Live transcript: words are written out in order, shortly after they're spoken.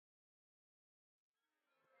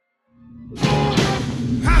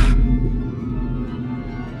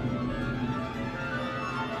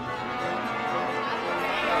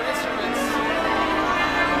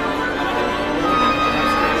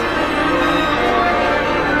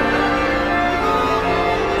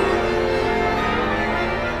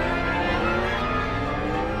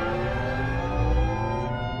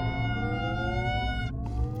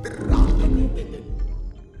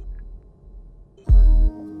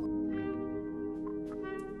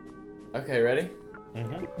Okay, ready?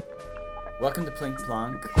 Mm-hmm. Welcome to Plink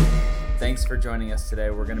Plonk. Thanks for joining us today.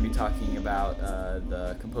 We're going to be talking about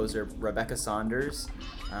the composer Rebecca Saunders,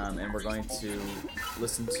 and we're going to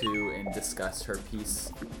listen to and discuss her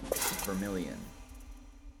piece, Vermillion.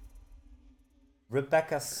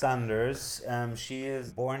 Rebecca Saunders, she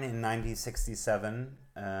is born in 1967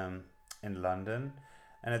 in London,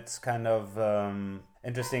 and it's kind of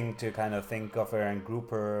interesting to kind of think of her and group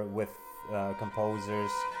her with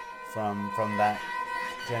composers from that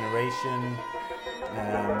generation.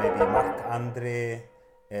 Maybe Marc Andre,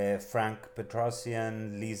 Frank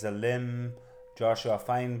Petrosian, Lisa Lim, Joshua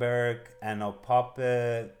Feinberg, Anno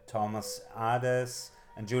Poppe, Thomas Ades,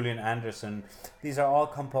 and Julian Anderson. These are all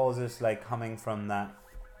composers like coming from that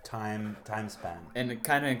time span. And it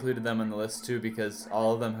kind of included them on the list too because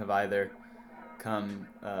all of them have either come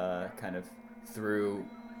kind of through,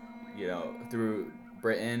 through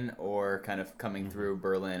Britain or kind of coming through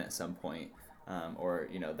Berlin at some point, or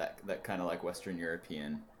that kind of like Western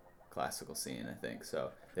European classical scene. I think so.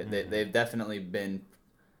 They've definitely been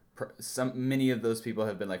many of those people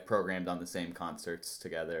have been like programmed on the same concerts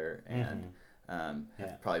together and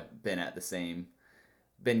have probably been at the same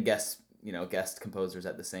been guest composers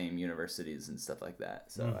at the same universities and stuff like that,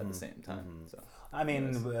 so at the same time. So I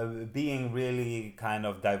mean, being really kind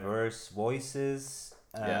of diverse voices,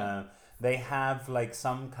 they have like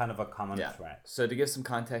some kind of a common thread. So to give some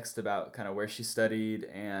context about kind of where she studied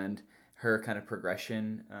and her kind of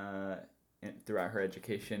progression throughout her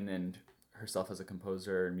education and herself as a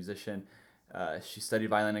composer and musician, she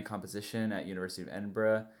studied violin and composition at University of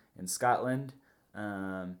Edinburgh in Scotland.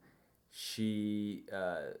 While she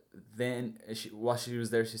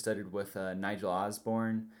was there, she studied with Nigel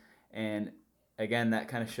Osborne, and again, that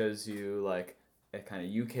kind of shows you like a kind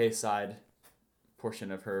of UK side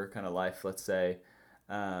portion of her kind of life. Let's say,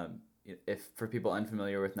 if for people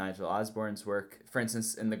unfamiliar with Nigel Osborne's work, for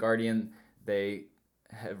instance, in The Guardian, they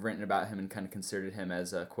have written about him and kind of considered him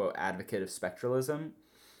as a quote advocate of spectralism,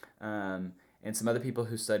 and some other people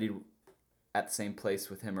who studied at the same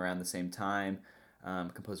place with him around the same time.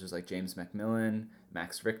 Composers like James Macmillan,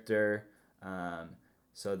 Max Richter.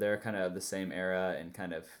 So they're kind of the same era and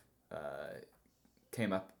kind of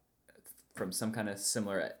came up from some kind of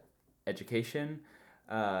similar education.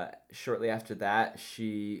 Shortly after that,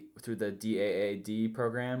 she, through the DAAD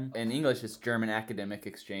program, in English it's German Academic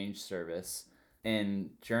Exchange Service. In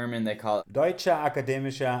German, they call it Deutscher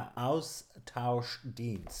Akademischer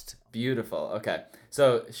Austauschdienst. Beautiful. Okay,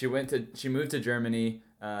 so she moved to Germany,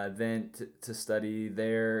 then to study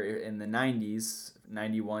there in the 90s,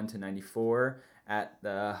 91 to 94, at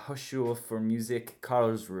the Hochschule für Musik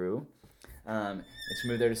Karlsruhe, and she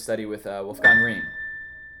moved there to study with Wolfgang Riem.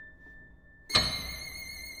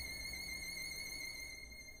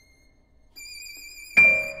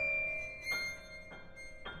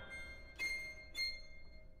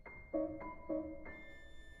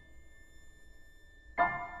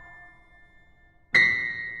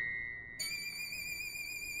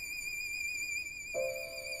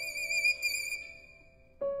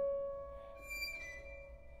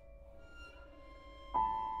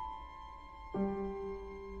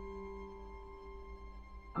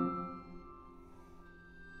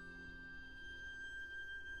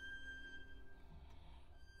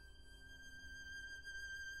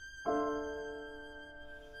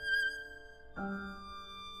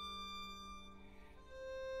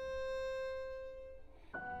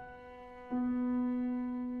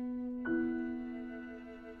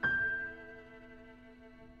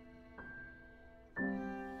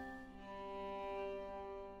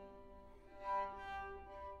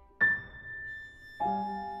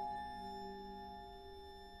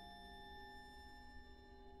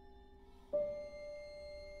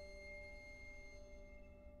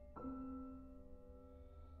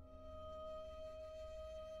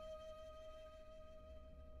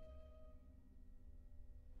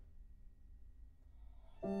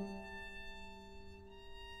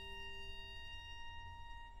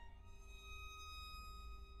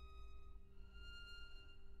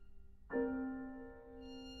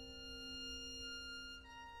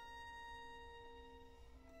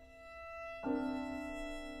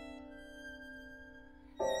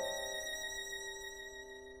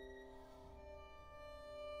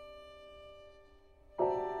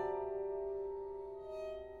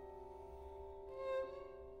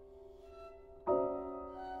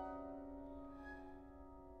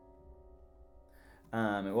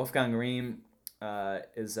 Wolfgang Riem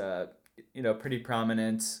is a pretty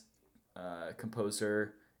prominent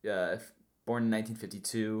composer, born in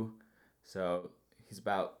 1952, so he's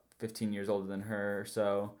about 15 years older than her or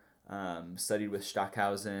so. Studied with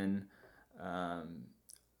Stockhausen, Um,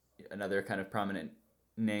 Another kind of prominent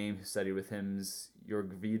name who studied with him is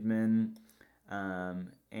Jörg Wiedmann.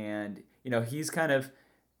 And, he's kind of,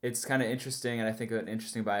 it's kind of interesting, and I think an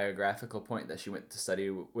interesting biographical point that she went to study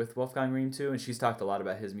with Wolfgang Rehm too, and she's talked a lot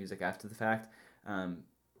about his music after the fact.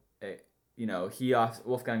 It,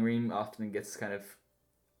 Wolfgang Rehm often gets kind of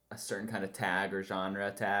a certain kind of tag or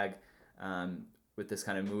genre tag with this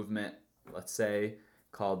kind of movement, let's say,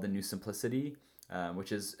 called the New Simplicity,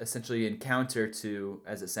 which is essentially in counter to,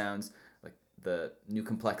 as it sounds, like the New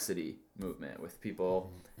Complexity movement with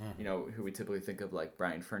people, who we typically think of like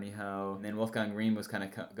Brian Ferneyhough. And then Wolfgang Rehm was kind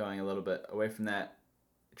of going a little bit away from that,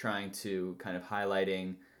 trying to kind of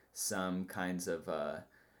highlighting some kinds of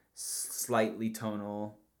slightly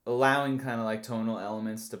tonal, allowing kind of like tonal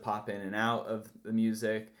elements to pop in and out of the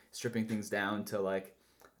music, stripping things down to like,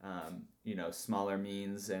 smaller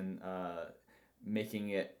means, and making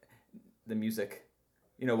it the music,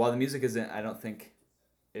 while the music isn't, I don't think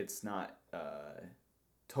it's not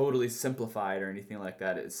totally simplified or anything like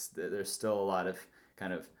that. There's still a lot of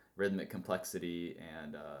kind of rhythmic complexity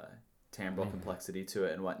and timbral complexity to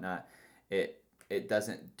it and whatnot. It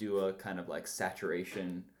doesn't do a kind of like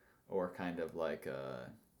saturation or kind of like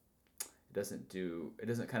it doesn't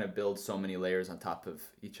kind of build so many layers on top of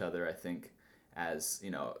each other, I think, as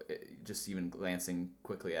just even glancing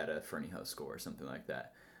quickly at a Ferneyhough score or something like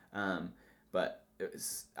that. But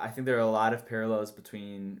I think there are a lot of parallels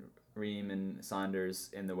between Rehm and Saunders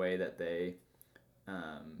in the way that they're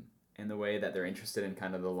interested in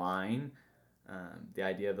kind of the line, the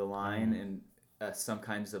idea of the line, and some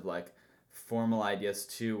kinds of like formal ideas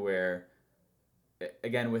too, where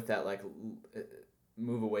again with that like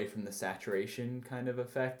move away from the saturation kind of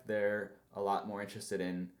effect, they're a lot more interested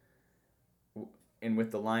in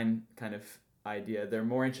with the line kind of idea, they're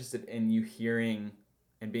more interested in you hearing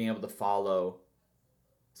and being able to follow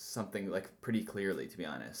something like pretty clearly, to be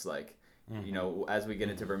honest. Like, as we get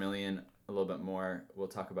into Vermillion a little bit more, we'll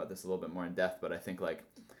talk about this a little bit more in depth, but I think like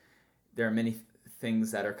there are many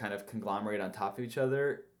things that are kind of conglomerate on top of each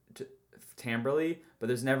other timbrally, but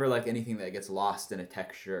there's never like anything that gets lost in a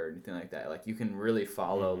texture or anything like that. Like you can really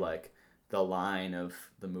follow like the line of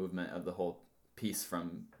the movement of the whole piece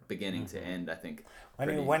from beginning to end, I think.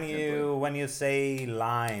 When you say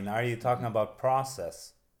line, are you talking about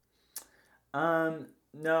process?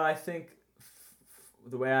 No, I think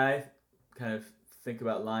the way I kind of think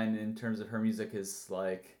about line in terms of her music is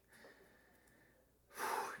like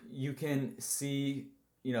you can see,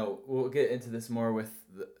 we'll get into this more with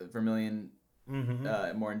the Vermillion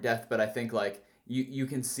more in depth, but I think like you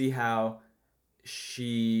can see how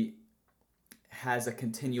she has a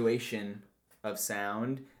continuation of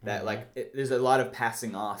sound that like there's a lot of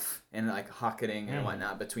passing off and like hocketing and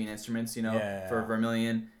whatnot between instruments. For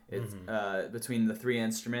Vermillion, it's between the three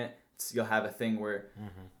instruments, you'll have a thing where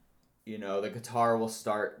the guitar will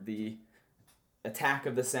start the attack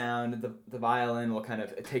of the sound, the violin will kind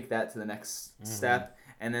of take that to the next step,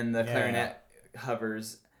 and then the clarinet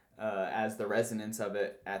hovers as the resonance of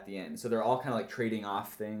it at the end. So they're all kind of like trading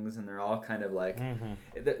off things, and they're all kind of like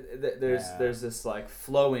there's this like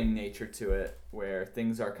flowing nature to it where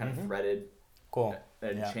things are kind of threaded,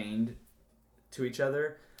 and chained to each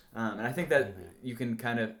other. And I think that you can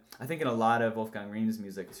kind of, I think in a lot of Wolfgang Rehm's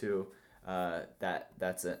music too,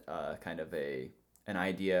 that's a kind of an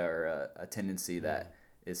idea or a tendency that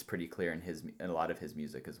is pretty clear in a lot of his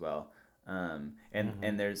music as well.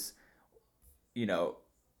 And there's,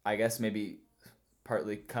 I guess maybe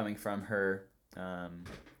partly coming from her kind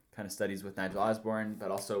of studies with Nigel Osborne,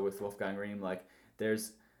 but also with Wolfgang Rehm, like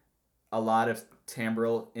there's a lot of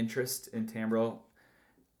timbral interest in timbral.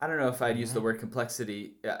 I don't know if I'd use the word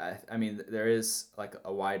complexity. I mean, there is like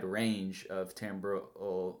a wide range of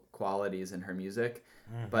timbral qualities in her music,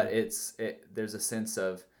 but there's a sense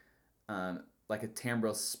of like a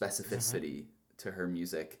timbral specificity to her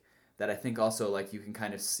music that I think also like you can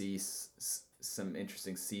kind of see some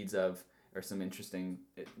interesting seeds of, or some interesting,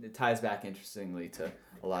 it ties back interestingly to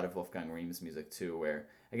a lot of Wolfgang Rehm's music too, where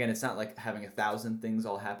again, it's not like having 1,000 things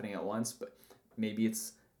all happening at once, but maybe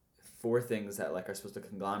it's 4 things that like are supposed to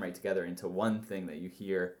conglomerate together into one thing that you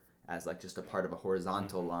hear as like just a part of a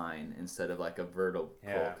horizontal line instead of like a vertical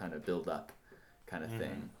kind of build up kind of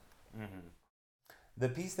thing. The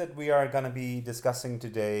piece that we are going to be discussing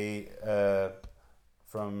today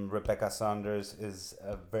from Rebecca Saunders is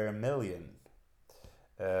Vermillion.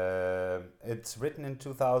 It's written in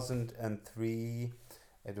 2003.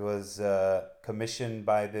 It was commissioned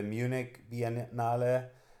by the Munich Biennale,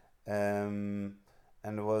 and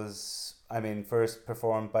was, first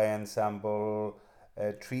performed by ensemble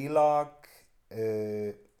Treelog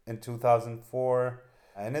in 2004.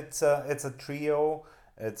 And it's a trio.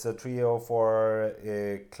 It's a trio for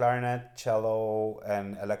a clarinet, cello,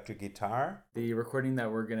 and electric guitar. The recording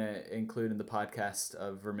that we're going to include in the podcast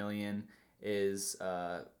of Vermillion is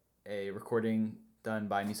a recording done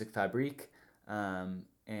by Music Fabrique. And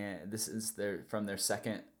this is from their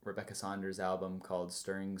second Rebecca Saunders album called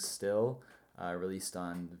Stirring Still, released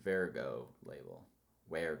on the Vergo label.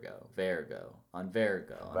 Vergo. On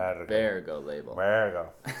Vergo. On Vergo label.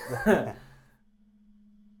 Vergo.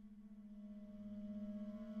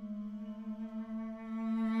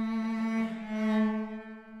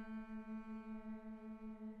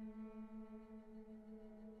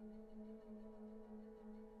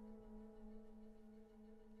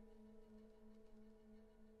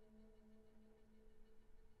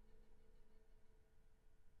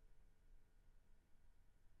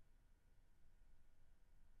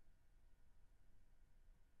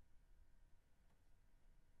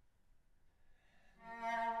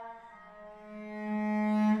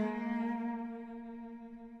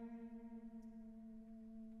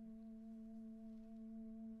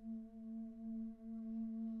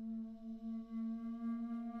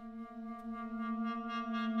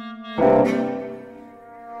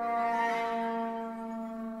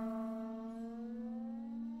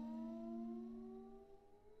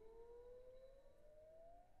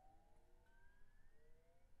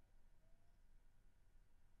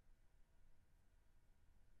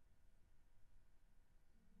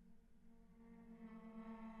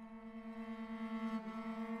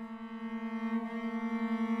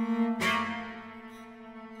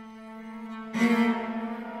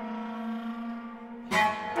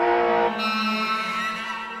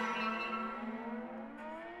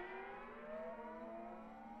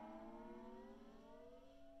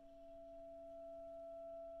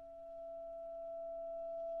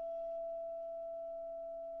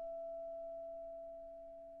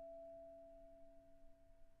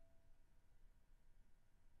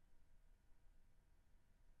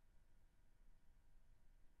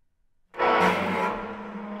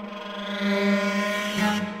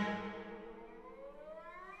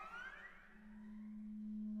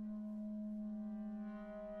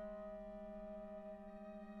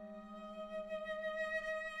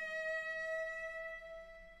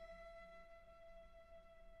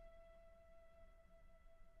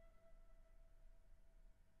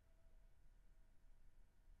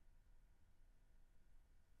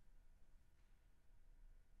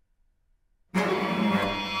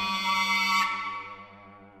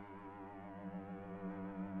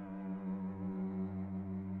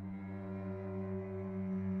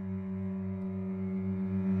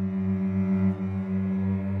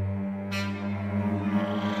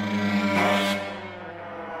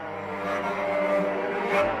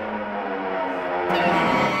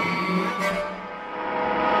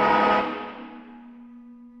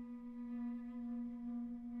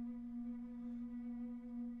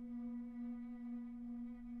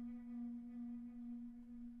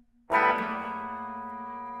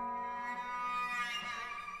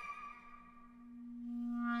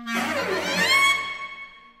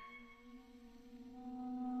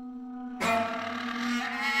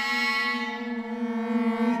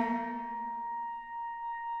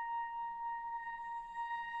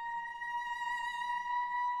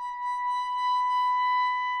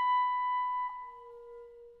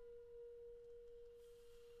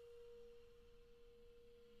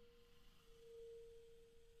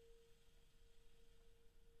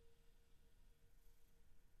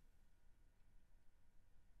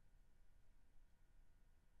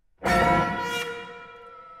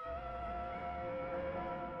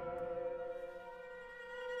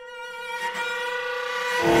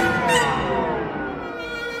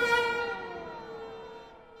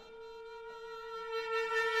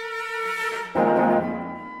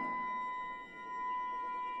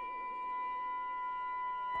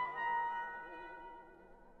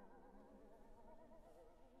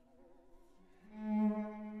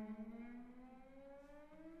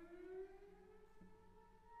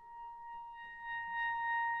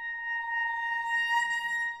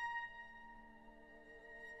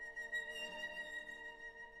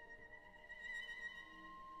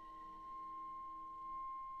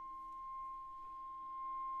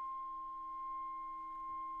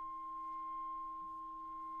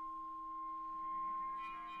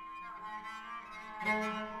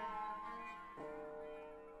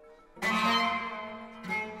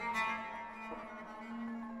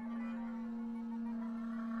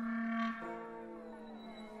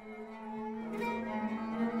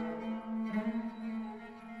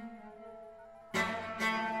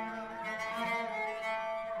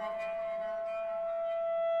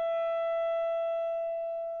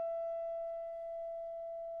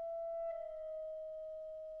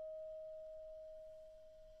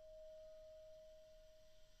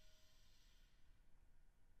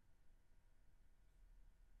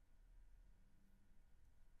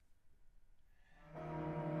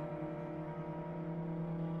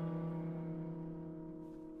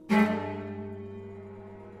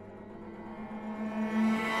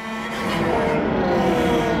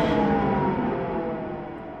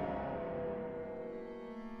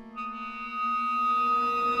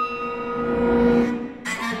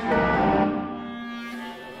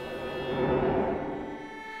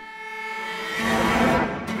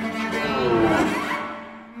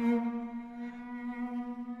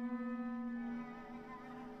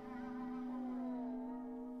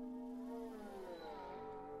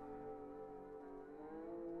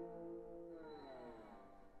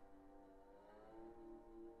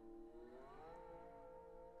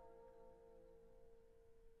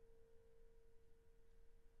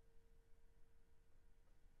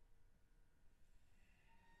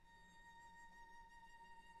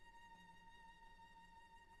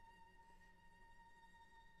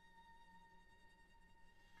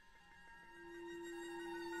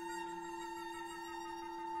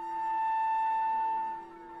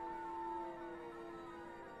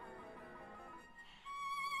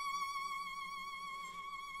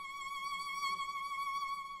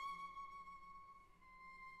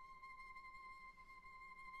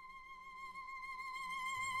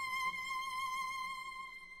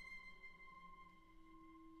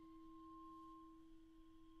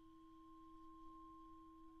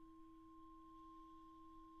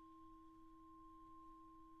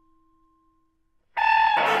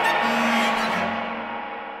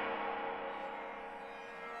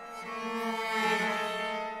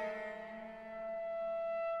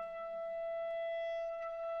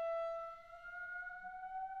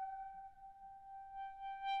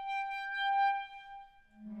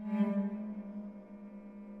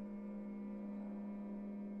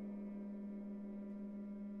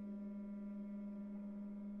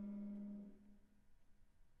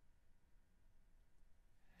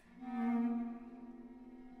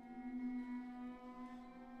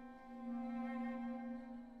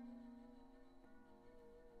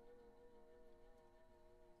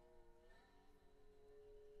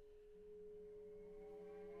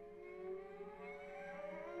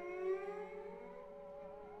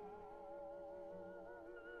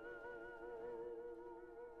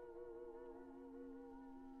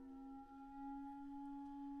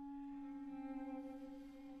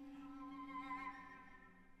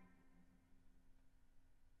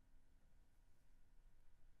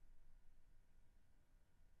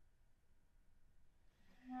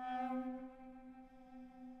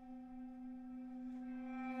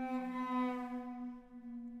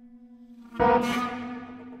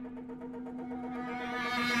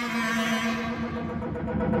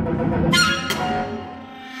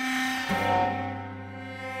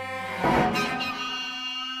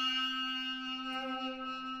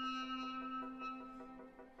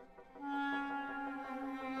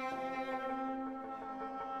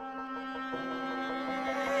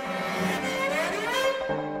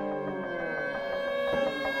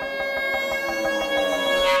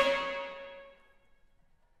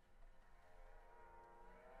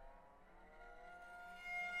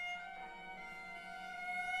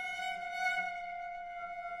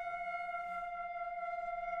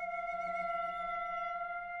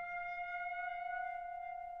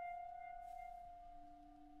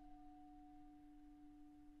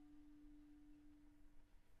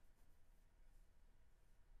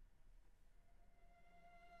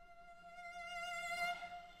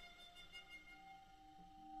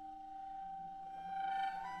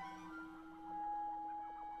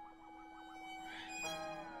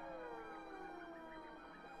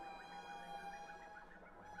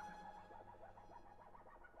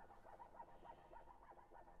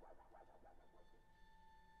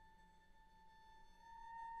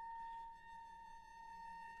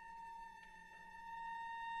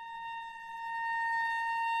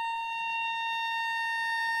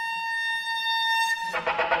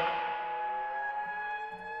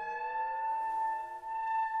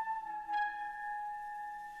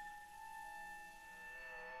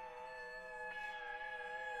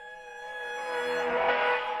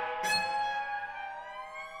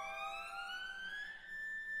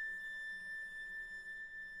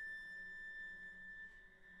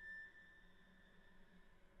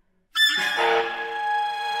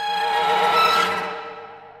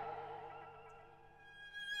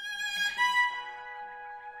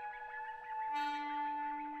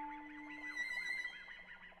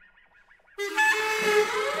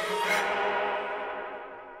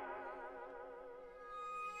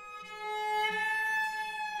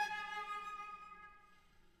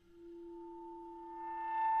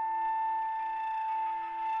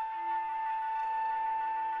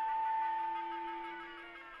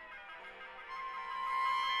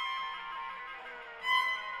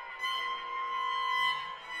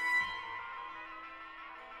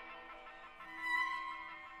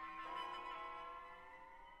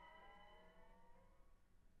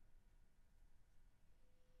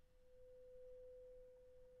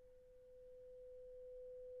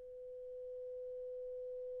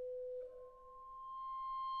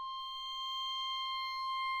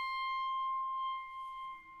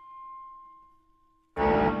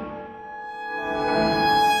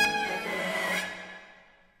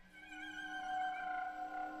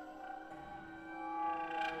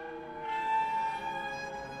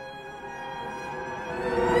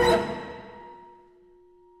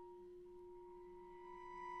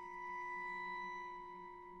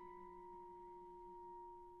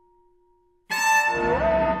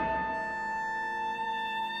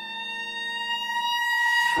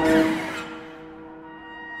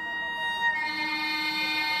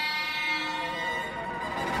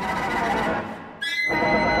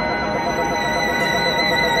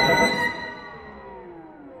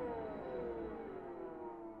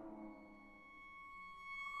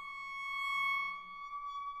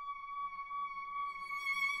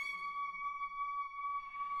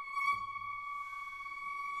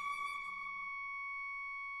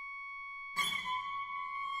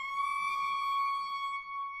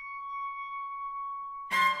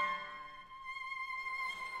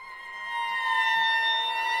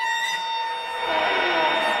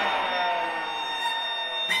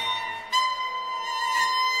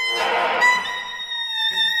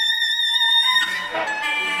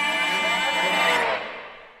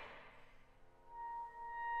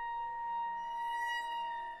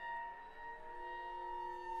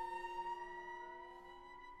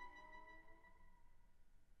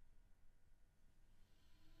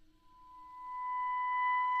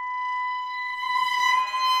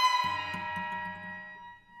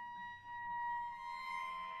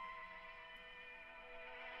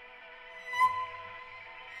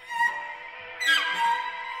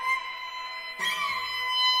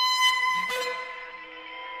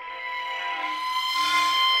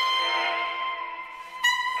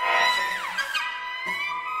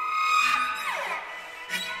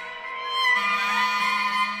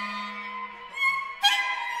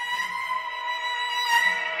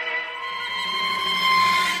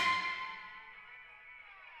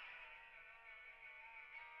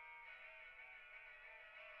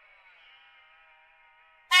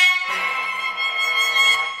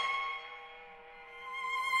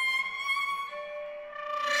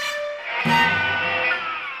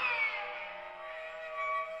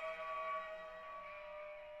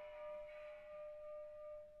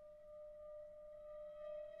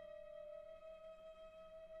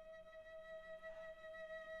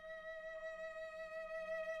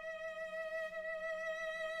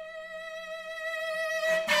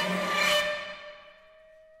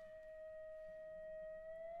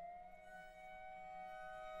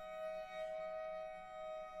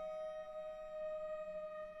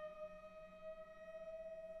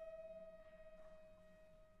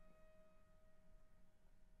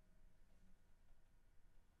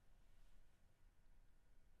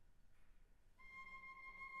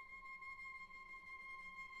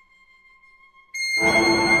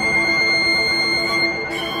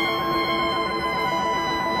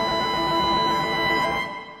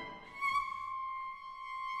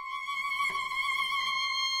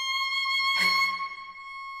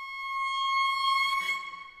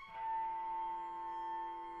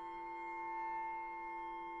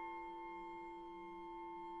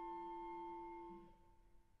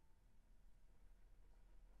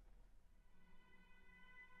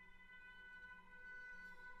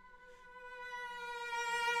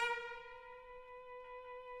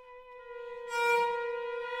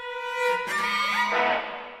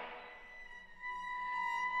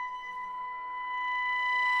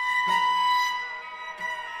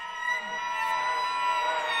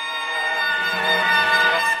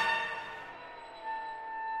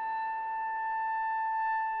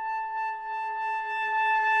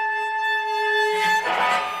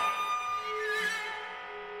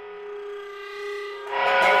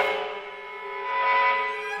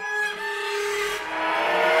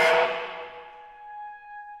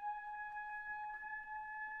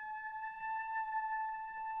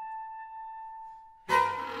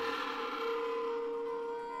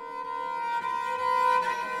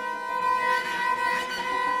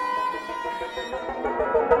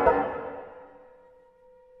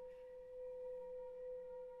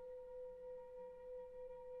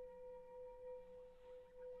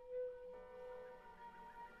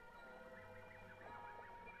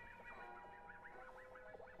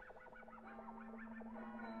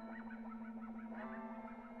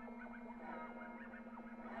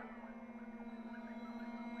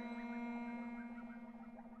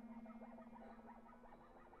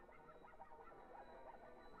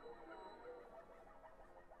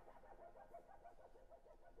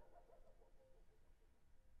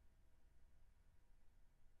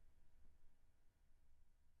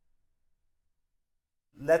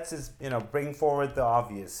 let's just bring forward the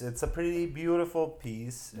obvious. It's a pretty beautiful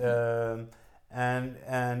piece, and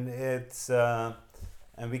it's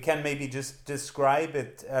and we can maybe just describe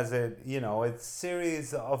it as it's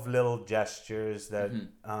series of little gestures that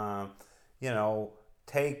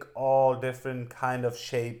take all different kind of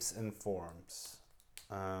shapes and forms,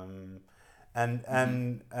 and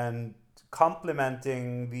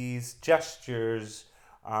complementing these gestures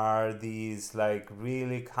are these like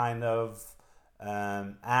really kind of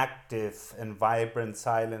active and vibrant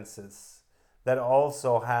silences that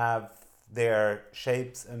also have their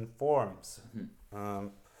shapes and forms.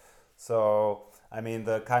 So I mean,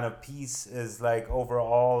 the kind of piece is like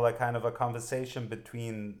overall a kind of a conversation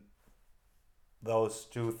between those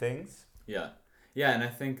two things. Yeah, and I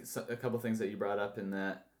think a couple things that you brought up in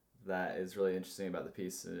that is really interesting about the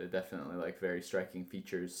piece, definitely like very striking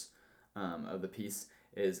features of the piece,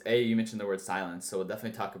 is you mentioned the word silence, so we'll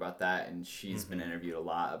definitely talk about that, and she's been interviewed a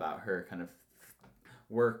lot about her kind of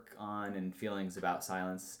work on and feelings about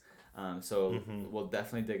silence. So we'll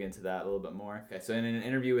definitely dig into that a little bit more. Okay, so in an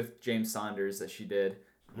interview with James Saunders that she did,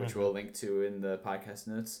 which we'll link to in the podcast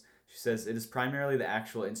notes, she says, "It is primarily the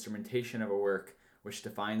actual instrumentation of a work which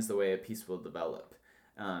defines the way a piece will develop.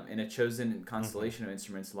 In a chosen constellation of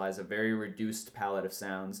instruments lies a very reduced palette of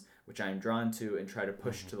sounds, which I am drawn to and try to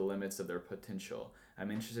push to the limits of their potential.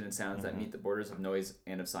 I'm interested in sounds that meet the borders of noise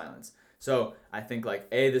and of silence." So I think like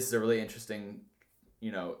this is a really interesting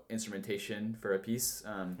instrumentation for a piece.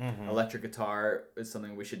 Electric guitar is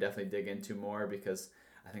something we should definitely dig into more, because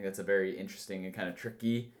I think that's a very interesting and kind of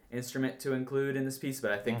tricky instrument to include in this piece,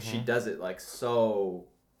 but I think she does it like so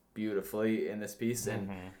beautifully in this piece,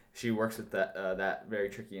 and she works with that very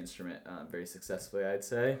tricky instrument very successfully, I'd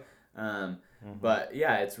say. But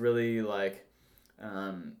yeah, it's really like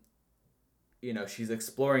she's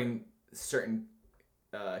exploring certain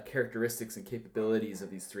characteristics and capabilities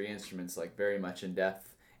of these three instruments like very much in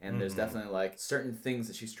depth, and there's definitely like certain things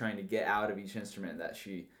that she's trying to get out of each instrument that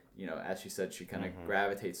she as she said, she kind of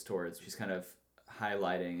gravitates towards. She's kind of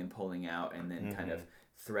highlighting and pulling out, and then kind of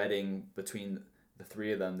threading between the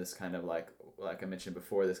three of them, this kind of like I mentioned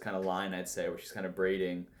before, this kind of line, I'd say, where she's kind of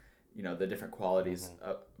braiding the different qualities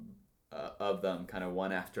of them kind of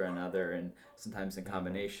one after another, and sometimes in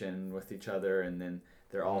combination with each other, and then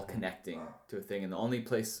they're all connecting to a thing. And the only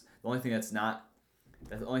thing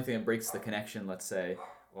that breaks the connection, let's say,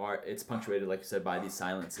 or it's punctuated, like you said, by these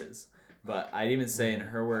silences. But I'd even say in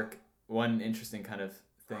her work, one interesting kind of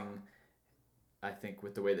thing, I think,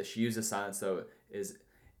 with the way that she uses silence, though, is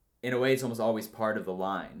in a way it's almost always part of the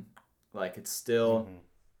line. Like it's still,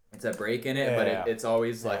 it's a break in it, but it's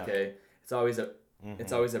always like it's always a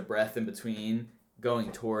breath in between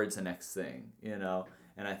going towards the next thing, And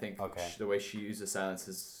I think the way she uses silence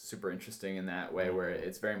is super interesting in that way, where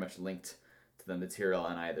it's very much linked to the material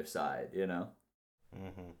on either side,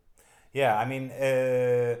 Yeah, I mean,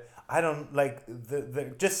 I don't like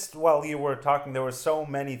the just while you were talking, there were so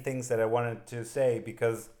many things that I wanted to say,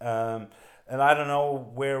 because and I don't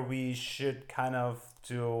know where we should kind of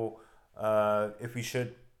if we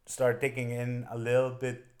should start digging in a little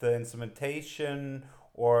bit the instrumentation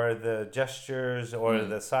or the gestures or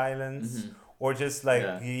the silence. Or just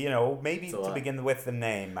like, maybe to begin with the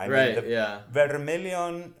name. I mean,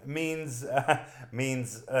 Vermillion means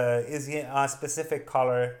is a specific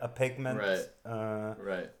color, a pigment, a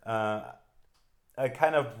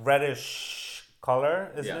kind of reddish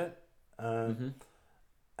color, isn't it?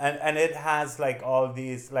 And it has like all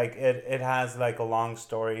these, like it has like a long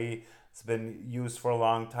story. It's been used for a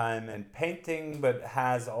long time in painting, but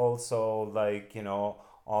has also like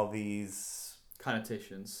all these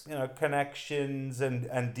connotations, connections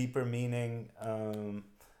and deeper meaning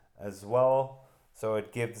as well. So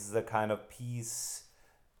it gives the kind of piece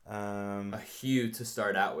a hue to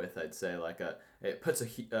start out with, I'd say. Like it puts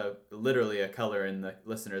literally a color in the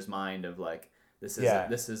listener's mind of like this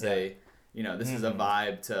is a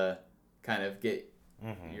vibe to kind of get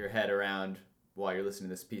your head around while you're listening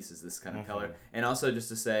to this piece, is this kind of color. And also just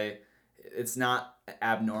to say, it's not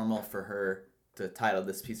abnormal for her to title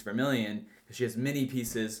this piece Vermillion, because she has many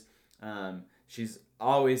pieces. She's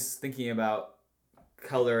always thinking about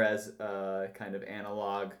color as a kind of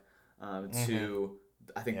analog to,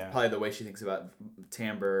 I think, probably the way she thinks about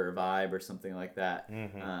timbre or vibe or something like that.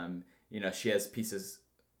 She has pieces,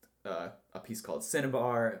 a piece called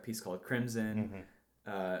Cinnabar, a piece called Crimson,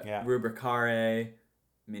 Rubricare,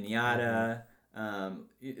 Miniata.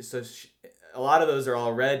 So a lot of those are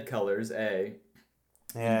all red colors, A.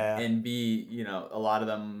 And B, a lot of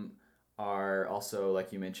them are also,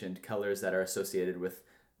 like you mentioned, colors that are associated with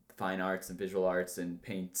fine arts and visual arts and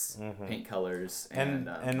paint colors,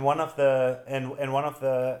 and one of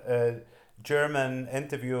the German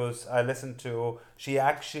interviews I listened to, she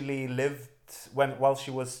actually lived while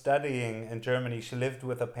she was studying in Germany. She lived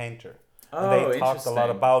with a painter, and they talked a lot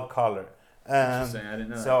about color. Interesting, I didn't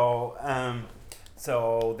know that.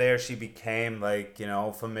 So there she became like, you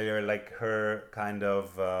know, familiar, like her kind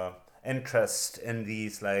of interest in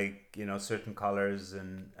these, like, you know, certain colors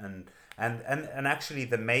and actually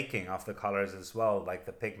the making of the colors as well, like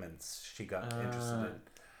the pigments she got interested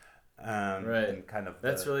in. Right. And kind of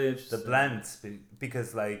that's really interesting. The blends,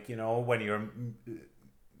 because, like, you know, when you're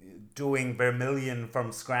doing Vermillion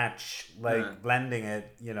from scratch, like blending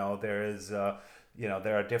it, you know, there is you know,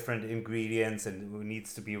 there are different ingredients and it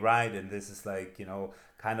needs to be right, and this is like, you know,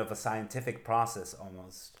 kind of a scientific process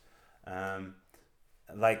almost,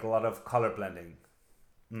 like a lot of color blending.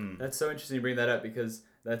 That's so interesting to bring that up, because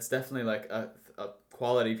that's definitely like a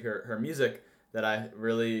quality of her music that I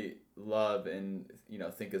really love and, you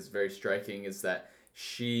know, think is very striking, is that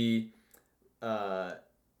she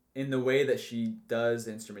in the way that she does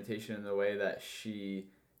instrumentation, in the way that she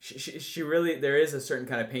really, there is a certain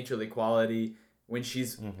kind of painterly quality when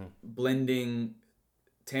she's blending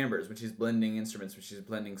timbres, when she's blending instruments, when she's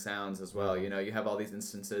blending sounds as well. You know, you have all these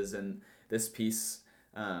instances in this piece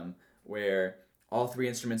where all three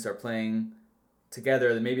instruments are playing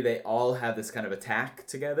together, that maybe they all have this kind of attack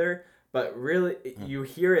together, but really you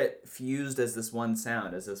hear it fused as this one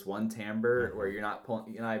sound, as this one timbre, where you're not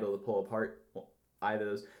able to pull apart either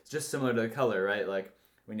of those. It's just similar to the color, right? Like,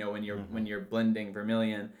 when you're blending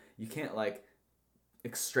Vermilion, you can't like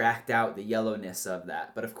extract out the yellowness of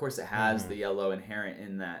that, but of course it has the yellow inherent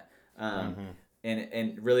in that.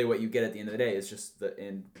 And really what you get at the end of the day is just the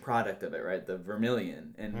end product of it, right? The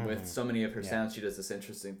Vermilion. And with so many of her sounds, she does this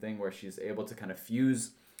interesting thing where she's able to kind of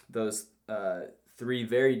fuse those three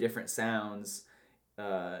very different sounds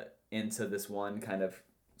into this one kind of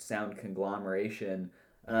sound conglomeration.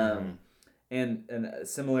 And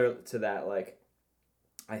similar to that, like,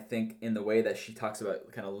 I think in the way that she talks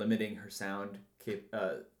about kind of limiting her sound,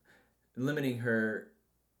 limiting her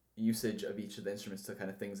usage of each of the instruments to kind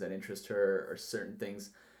of things that interest her, or certain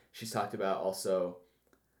things she's talked about also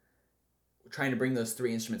trying to bring those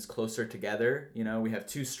three instruments closer together. You know, we have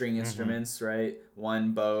two string instruments, right?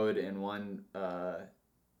 One bowed and one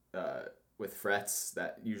with frets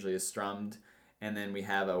that usually is strummed, and then we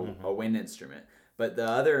have a wind instrument. But the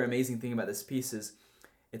other amazing thing about this piece is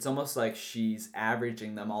it's almost like she's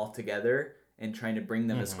averaging them all together and trying to bring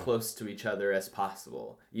them as close to each other as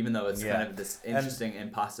possible, even though it's kind of this interesting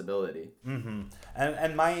impossibility.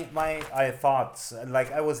 And my thoughts,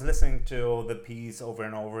 like, I was listening to the piece over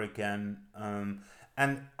and over again, and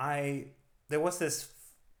there was this,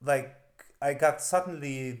 like, I got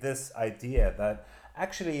suddenly this idea that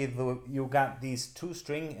actually you got these two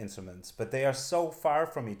string instruments, but they are so far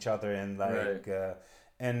from each other in, like,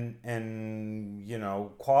 and you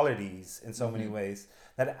know, qualities in so many ways,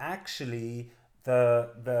 that actually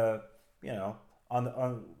the you know,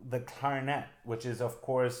 on the clarinet, which is of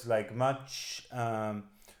course like much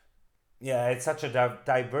it's such a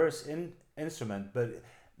diverse instrument, but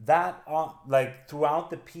that like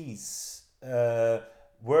throughout the piece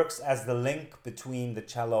works as the link between the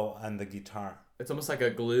cello and the guitar. It's almost like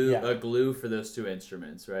a glue for those two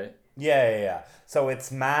instruments, right? Yeah. So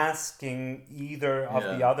it's masking either of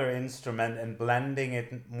the other instrument and blending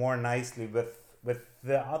it more nicely with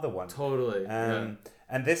the other one. Totally.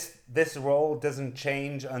 And this role doesn't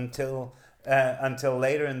change until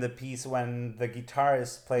later in the piece, when the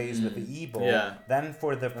guitarist plays with the E-bow. Yeah. Then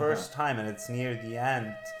for the first time, and it's near the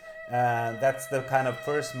end, that's the kind of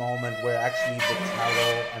first moment where actually the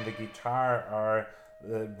cello and the guitar are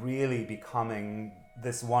really becoming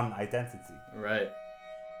this one identity. Right.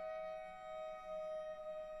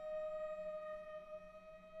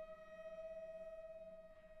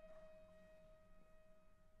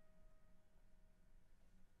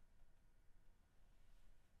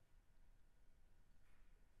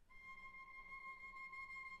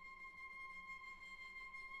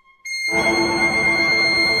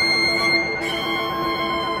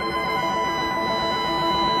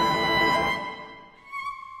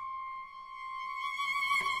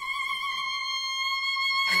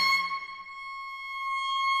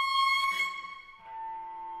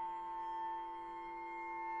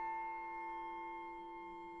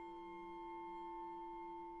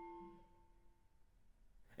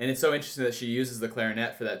 And it's so interesting that she uses the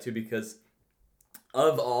clarinet for that too, because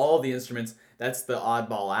of all the instruments, that's the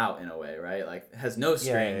oddball out in a way, right? Like, has no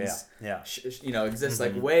strings. Yeah. You know, exists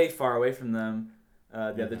like way far away from them,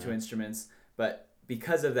 the other two instruments. But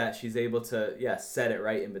because of that, she's able to set it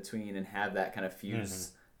right in between and have that kind of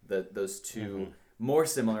fuse those two more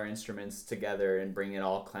similar instruments together and bring it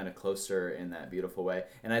all kind of closer in that beautiful way.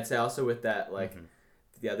 And I'd say also with that, like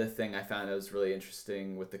the other thing I found that was really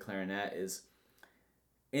interesting with the clarinet is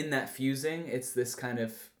in that fusing, it's this kind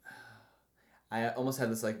of, I almost had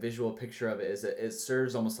this like visual picture of it, is it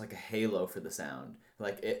serves almost like a halo for the sound.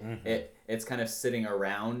 Like it's kind of sitting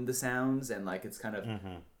around the sounds, and like it's kind of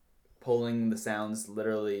pulling the sounds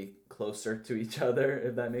literally closer to each other,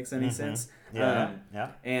 if that makes any sense.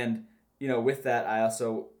 And you know, with that, I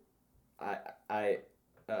also I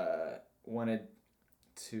wanted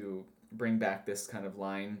to bring back this kind of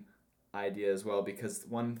line idea as well, because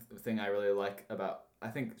one thing I really like about, I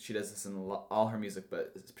think she does this in all her music,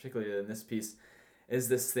 but particularly in this piece, is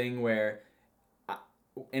this thing where,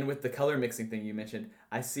 and with the color mixing thing you mentioned,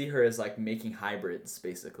 I see her as like making hybrids,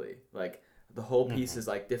 basically. Like the whole piece is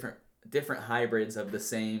like different hybrids of the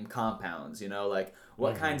same compounds, you know, like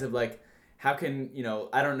what kinds of like, how can, you know,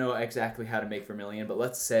 I don't know exactly how to make Vermillion, but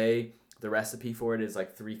let's say the recipe for it is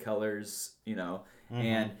like 3 colors, you know,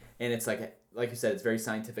 and it's like you said, it's very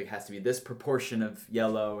scientific. It has to be this proportion of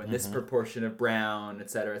yellow and this proportion of brown, et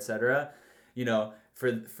cetera, et cetera. You know,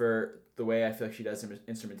 for the way I feel like she does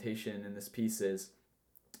instrumentation in this piece is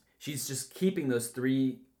she's just keeping those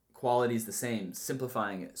 3 qualities the same,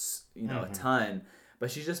 simplifying it, you know, a ton. But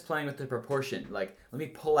she's just playing with the proportion. Like, let me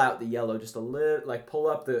pull out the yellow just a little, like pull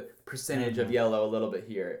up the percentage of yellow a little bit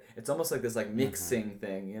here. It's almost like this like mixing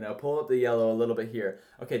thing, you know, pull up the yellow a little bit here.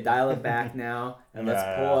 Okay, dial it back now, and let's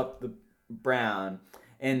pull up the brown.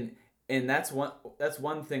 And that's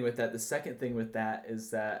one thing with that. The second thing with that is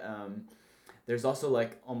that there's also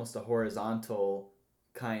like almost a horizontal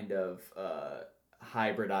kind of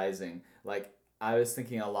hybridizing. Like, I was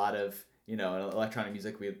thinking a lot of, you know, in electronic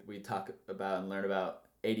music, we talk about and learn about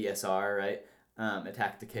ADSR, right?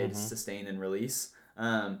 Attack, decay, sustain, and release.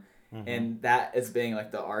 And that is being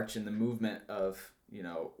like the arch and the movement of, you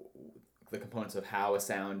know, the components of how a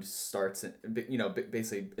sound starts, you know,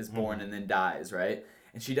 basically is born and then dies, right?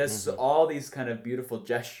 And she does all these kind of beautiful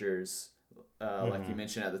gestures, like you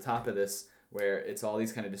mentioned at the top of this, where it's all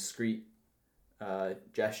these kind of discrete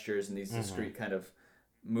gestures and these discrete kind of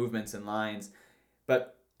movements and lines.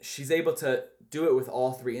 But she's able to do it with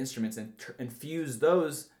all 3 instruments and fuse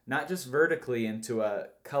those not just vertically into a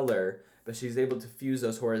color, but she's able to fuse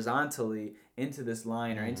those horizontally into this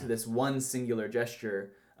line or into this one singular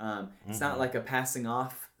gesture. It's not like a passing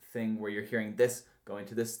off thing where you're hearing this going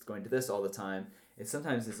to this all the time.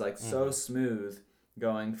 Sometimes it's like so smooth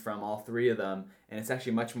going from all 3 of them, and it's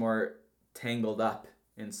actually much more tangled up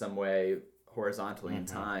in some way horizontally in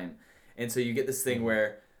time. And so you get this thing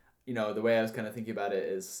where, you know, the way I was kind of thinking about it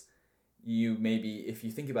is, you maybe, if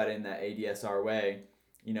you think about it in that ADSR way,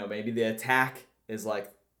 you know, maybe the attack is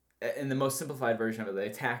like, in the most simplified version of it, the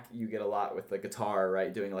attack you get a lot with the guitar,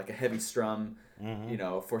 right? Doing like a heavy strum, you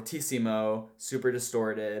know, fortissimo, super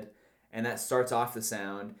distorted, and that starts off the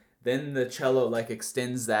sound. Then the cello like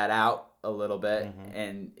extends that out a little bit,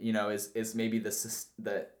 and you know is maybe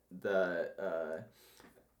the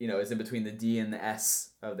you know, is in between the D and the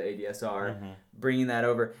S of the ADSR, bringing that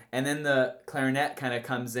over, and then the clarinet kind of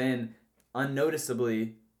comes in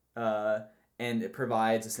unnoticeably. And it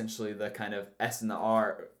provides essentially the kind of S and the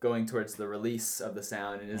R going towards the release of the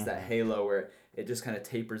sound, and is that halo where it just kind of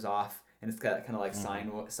tapers off, and it's got kind of like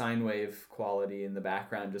sine wave quality in the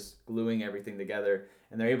background, just gluing everything together,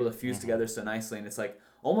 and they're able to fuse together so nicely, and it's like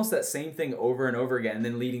almost that same thing over and over again, and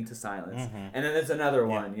then leading to silence. And then there's another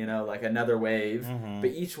one, you know, like another wave,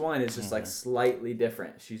 but each one is just like slightly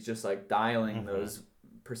different. She's just like dialing those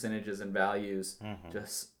percentages and values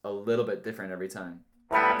just a little bit different every time.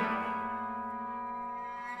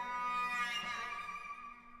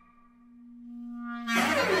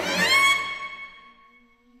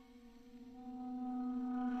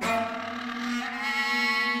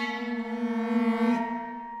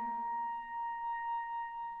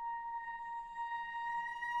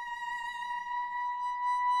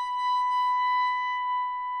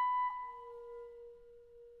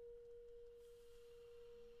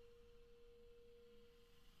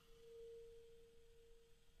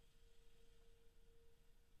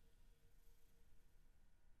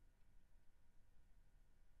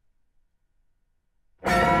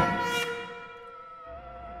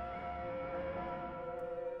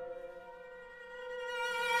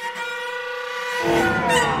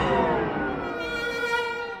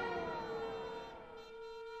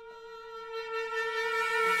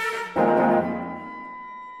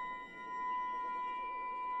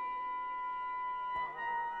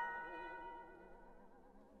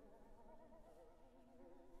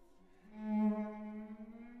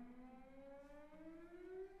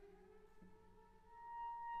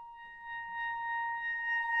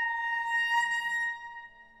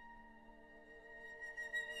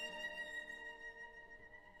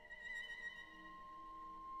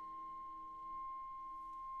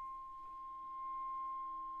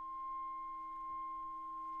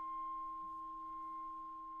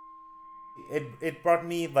 it brought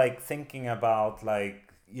me like thinking about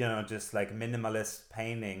like, you know, just like minimalist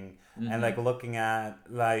painting, and like looking at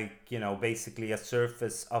like, you know, basically a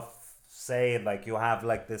surface of, say, like you have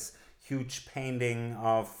like this huge painting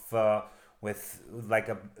of with like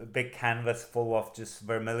a big canvas full of just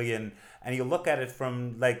vermilion, and you look at it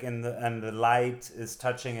from like in the, and the light is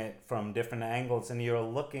touching it from different angles, and you're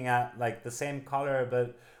looking at like the same color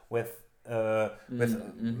but with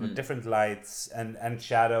different lights and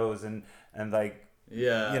shadows and like, you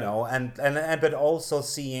Yeah. know, and but also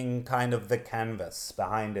seeing kind of the canvas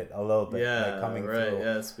behind it a little bit, like Yeah, coming right. through.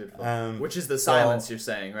 Yeah, that's beautiful. um Which is the so silence you're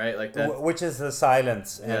saying, right? Like that. which is the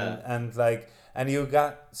silence, Yeah. and like, and you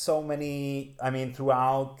got so many, I mean,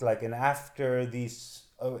 throughout, like, and after these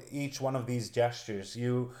each one of these gestures,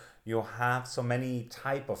 you have so many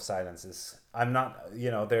type of silences. I'm not,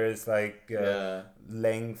 you know, there is like Yeah.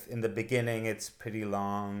 length in the beginning, it's pretty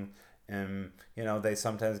long. You know, they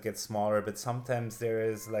sometimes get smaller, but sometimes there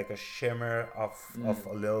is like a shimmer of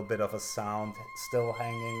a little bit of a sound still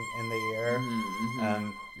hanging in the air.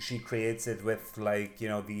 She creates it with like, you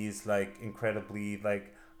know, these like incredibly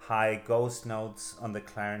like high ghost notes on the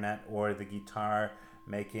clarinet or the guitar,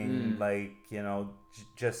 making like, you know,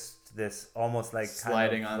 just this almost like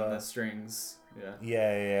Sliding kind on of the strings. Yeah.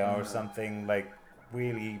 yeah, or something like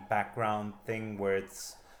really background thing where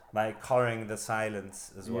it's like coloring the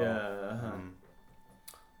silence as well. Yeah.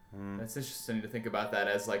 That's interesting to think about that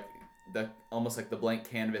as like the almost like the blank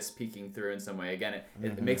canvas peeking through in some way. Again,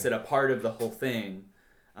 it makes it a part of the whole thing.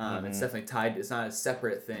 It's definitely tied. It's not a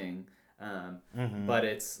separate thing, but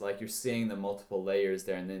it's like you're seeing the multiple layers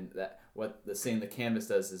there, and then seeing the canvas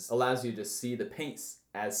does is allows you to see the paints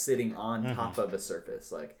as sitting on top of a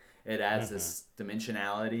surface. Like it adds this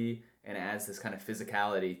dimensionality and it adds this kind of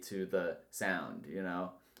physicality to the sound, you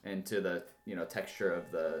know, and to the, you know, texture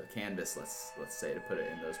of the canvas. Let's say, to put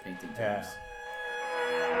it in those painting terms.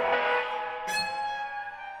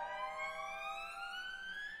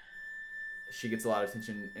 She gets a lot of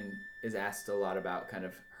attention and is asked a lot about kind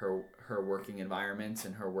of her working environment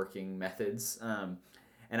and her working methods.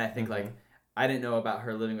 And I think like I didn't know about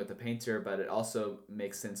her living with a painter, but it also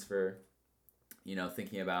makes sense for, you know,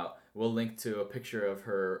 thinking about, we'll link to a picture of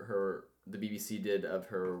her the BBC did of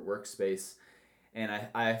her workspace, and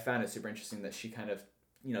I found it super interesting that she kind of,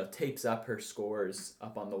 you know, tapes up her scores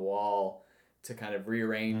up on the wall to kind of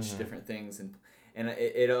rearrange different things, and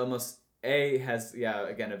it almost has, yeah,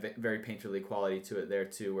 again, a very painterly quality to it there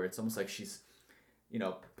too, where it's almost like she's, you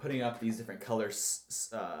know, putting up these different colors,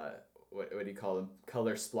 what do you call them,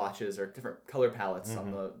 color splotches or different color palettes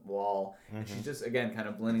on the wall, and she's just, again, kind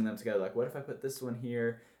of blending them together, like, what if I put this one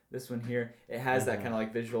here, this one here. It has that kind of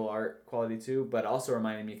like visual art quality too, but also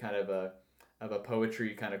reminding me kind of a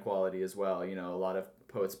poetry kind of quality as well. You know, a lot of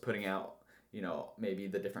poets putting out, you know, maybe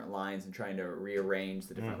the different lines and trying to rearrange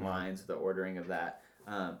the different lines, the ordering of that.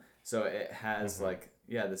 So it has like,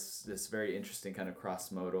 yeah, this very interesting kind of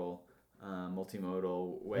cross-modal,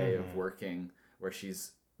 multimodal way of working, where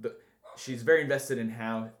she's very invested in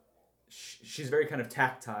how she's very kind of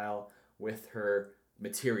tactile with her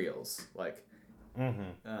materials, like,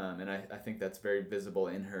 and I think that's very visible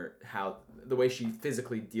in her, how the way she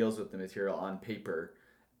physically deals with the material on paper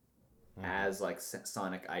as like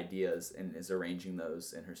sonic ideas, and is arranging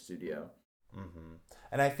those in her studio.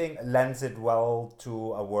 And I think lends it well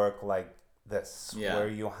to a work like this, Yeah. where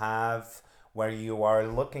you are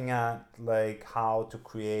looking at like how to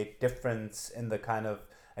create difference in the kind of,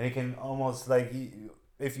 and you can almost like,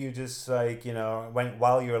 if you just like, you know,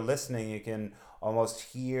 while you're listening, you can almost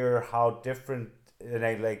hear how different, and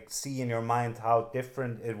I like see in your mind how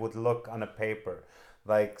different it would look on a paper,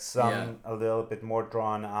 like some a little bit more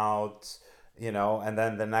drawn out, you know, and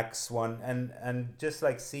then the next one, and just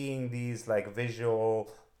like seeing these like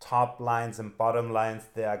visual top lines and bottom lines,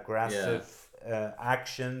 the aggressive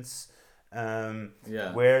actions,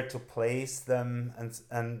 where to place them,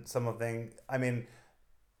 and some of them, I mean,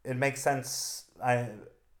 it makes sense,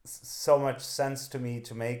 so much sense to me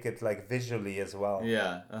to make it like visually as well.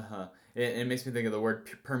 It makes me think of the word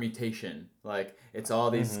permutation. Like, it's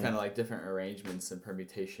all these kind of like different arrangements and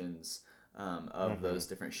permutations of those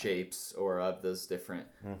different shapes or of those different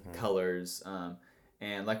colors.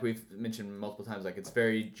 And like we've mentioned multiple times, like, it's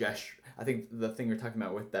very gesture. I think the thing you're talking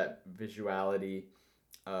about with that visuality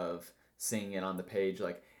of seeing it on the page,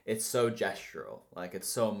 like, it's so gestural, like it's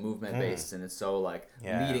so movement based, and it's so like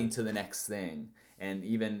leading to the next thing. And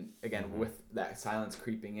even again with that silence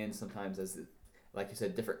creeping in sometimes, as like you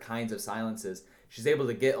said, different kinds of silences, she's able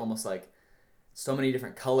to get almost like so many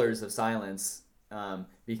different colors of silence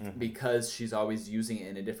because she's always using it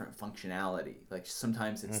in a different functionality. Like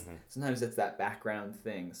sometimes it's that background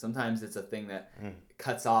thing. Sometimes it's a thing that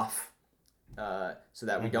cuts off so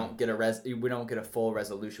that we don't get a full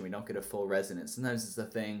resolution. We don't get a full resonance. Sometimes it's a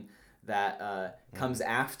thing that comes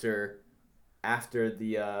after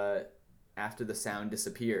the sound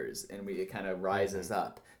disappears and it kind of rises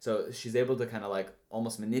up. So she's able to kind of like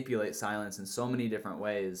almost manipulate silence in so many different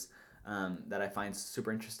ways that I find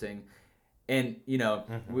super interesting. And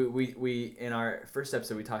we in our first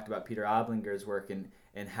episode we talked about Peter Oblinger's work and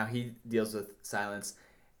how he deals with silence.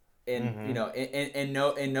 And in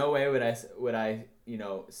no way would I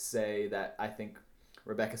say that I think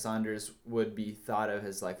Rebecca Saunders would be thought of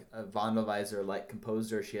as like a Vondelweiser like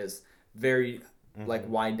composer. She has very like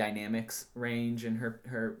wide dynamics range in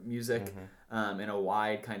her music, and a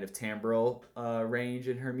wide kind of timbral range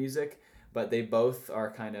in her music. But they both are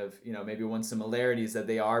kind of, maybe one similarity is that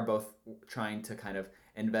they are both trying to kind of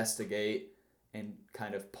investigate and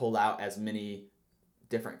kind of pull out as many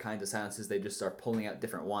different kinds of silences. They just are pulling out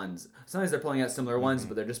different ones. Sometimes they're pulling out similar ones,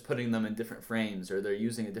 but they're just putting them in different frames, or they're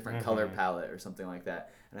using a different color palette or something like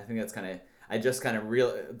that. And I think that's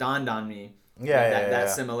dawned on me that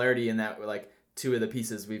similarity in that, like, two of the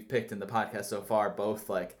pieces we've picked in the podcast so far both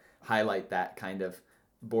like highlight that kind of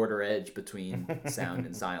border edge between sound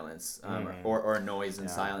and silence, or noise and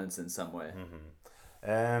silence in some way.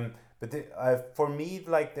 But for me,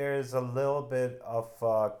 like, there's a little bit of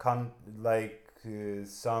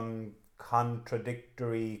some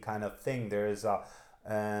contradictory kind of thing. There's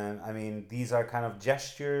these are kind of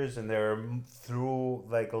gestures, and they're through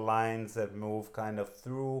like lines that move kind of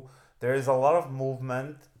through. There is a lot of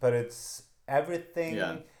movement, but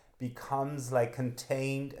everything becomes like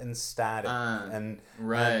contained and static, and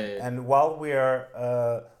while we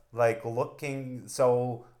are like looking,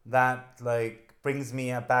 so that like brings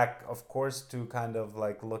me back, of course, to kind of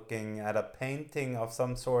like looking at a painting of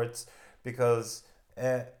some sorts, because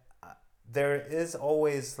there is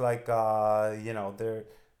always like there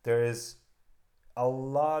is a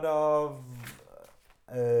lot of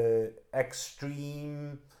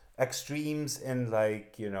extremes in,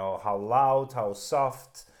 like, how loud, how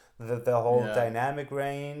soft, the whole dynamic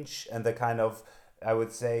range, and the kind of, I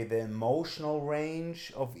would say, the emotional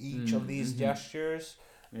range of each of these gestures.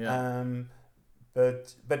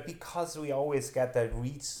 But because we always get that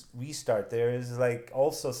restart, there is like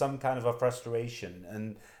also some kind of a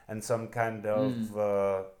frustration and some kind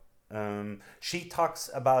of she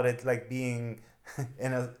talks about it like being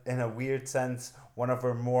in a weird sense one of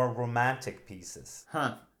her more romantic pieces.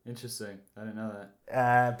 Interesting. I didn't know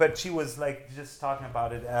that. But she was like just talking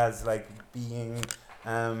about it as like being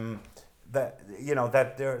that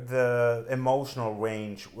the emotional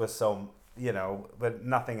range was so, but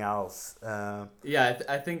nothing else. I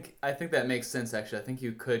think that makes sense, actually. I think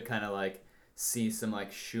you could kind of like see some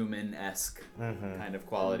like Schumann-esque kind of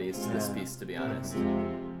qualities to this piece, to be honest.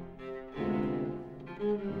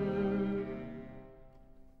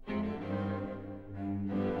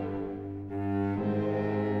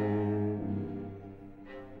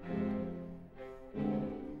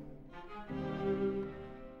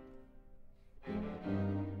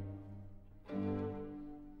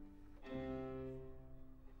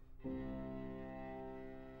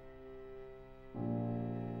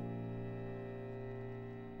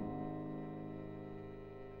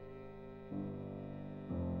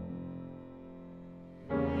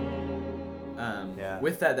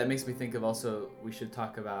 With that makes me think of also, we should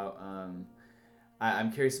talk about,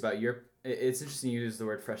 I'm curious about it's interesting you use the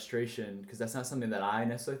word frustration, because that's not something that I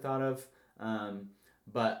necessarily thought of,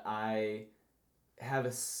 but I have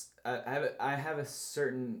a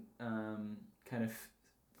certain kind of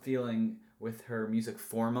feeling with her music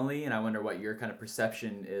formally, and I wonder what your kind of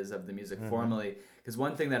perception is of the music formally, because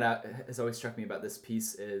one thing that has always struck me about this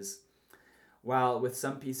piece is, while with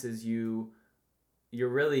some pieces you're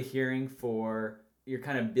really you're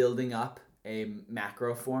kind of building up a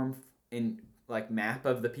macro form in like map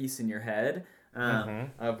of the piece in your head,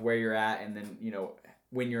 of where you're at, and then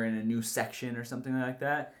when you're in a new section or something like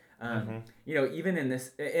that. Even in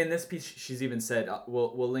this piece, she's even said,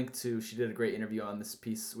 we'll link to, she did a great interview on this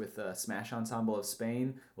piece with Smash Ensemble of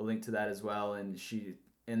Spain. We'll link to that as well. And she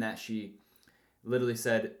literally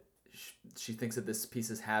said she thinks that this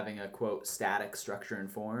piece is having a, quote, static structure and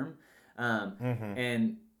form.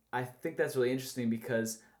 And I think that's really interesting,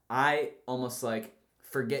 because I almost like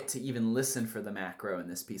forget to even listen for the macro in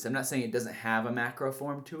this piece. I'm not saying it doesn't have a macro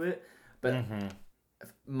form to it, but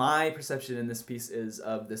my perception in this piece is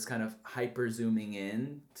of this kind of hyper zooming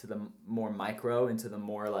in to the more micro, into the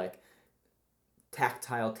more like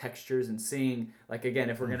tactile textures and seeing, like, again,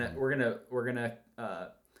 if we're gonna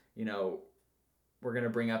you know, we're gonna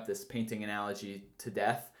bring up this painting analogy to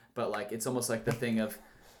death, but like it's almost like the thing of,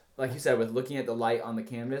 like you said, with looking at the light on the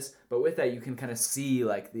canvas, but with that you can kind of see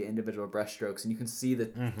like the individual brush strokes, and you can see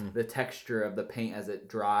the texture of the paint as it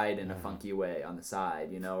dried in a funky way on the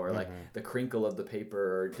side, you know, or like the crinkle of the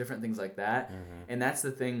paper or different things like that. And that's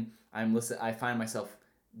the thing I find myself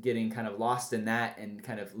getting kind of lost in that and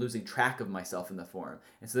kind of losing track of myself in the form.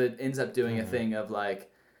 And so it ends up doing a thing of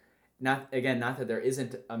like, not that there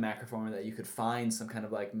isn't a macro form, that you could find some kind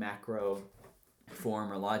of like macro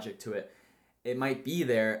form or logic to it. It might be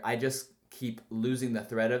there. I just keep losing the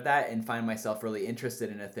thread of that and find myself really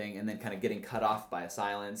interested in a thing and then kind of getting cut off by a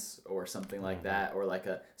silence or something like that, or like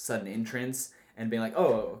a sudden entrance, and being like,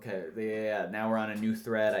 oh, okay, yeah, now we're on a new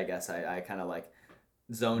thread, I guess. I kind of like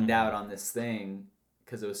zoned out on this thing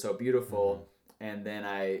because it was so beautiful, and then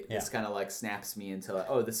it's kind of like snaps me into like,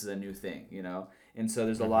 oh, this is a new thing, you know? And so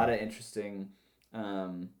there's a lot of interesting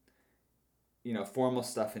you know, formal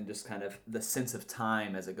stuff, and just kind of the sense of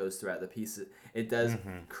time as it goes throughout the piece. It does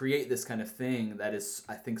create this kind of thing that is,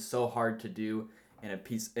 I think, so hard to do in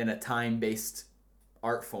a time-based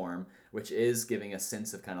art form, which is giving a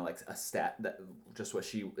sense of kind of like just what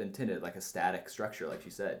she intended, like a static structure, like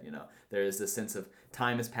she said. You know, there is this sense of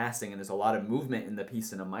time is passing, and there's a lot of movement in the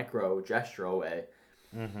piece in a micro gestural way,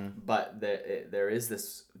 but there is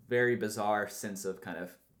this very bizarre sense of kind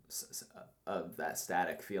of that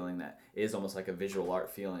static feeling that is almost like a visual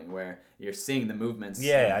art feeling, where you're seeing the movements.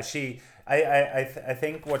 Yeah, I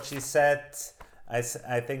think what she said, I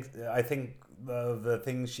think the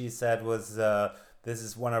thing she said was, this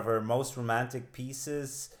is one of her most romantic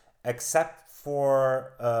pieces, except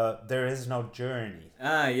for there is no journey.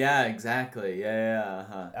 Yeah, exactly.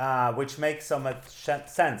 Yeah. Which makes so much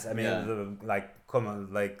sense. I mean, like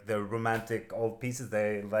the romantic old pieces,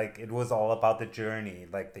 they like, it was all about the journey,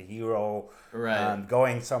 like the hero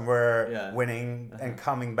going somewhere, winning and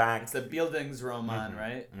coming back. It's the Bildungsroman,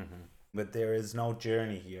 right? But there is no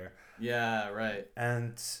journey here. Yeah, right.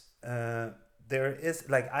 And there is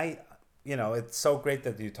like, it's so great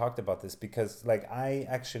that you talked about this, because like I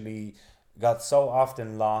actually got so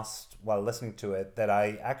often lost while listening to it that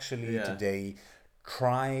I actually today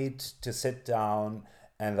tried to sit down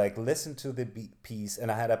and like listen to the piece,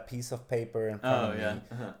 and I had a piece of paper in front of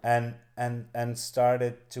me, and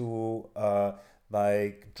started to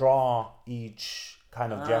like draw each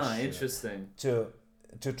kind of gesture. Interesting.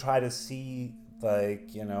 To try to see,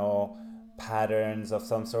 like, you know, patterns of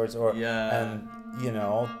some sorts, or and you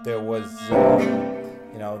know, there was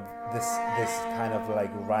you know, this kind of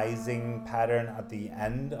like rising pattern at the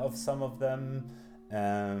end of some of them,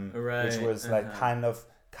 which was like kind of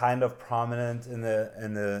prominent in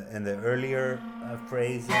the earlier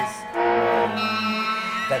phrases,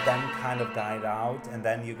 that then kind of died out, and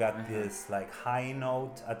then you got this like high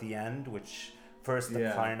note at the end, which first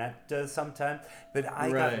the clarinet does sometimes, but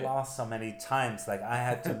I got lost so many times, like I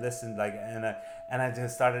had to listen, like, and I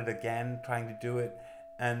just started again trying to do it,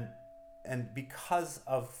 and because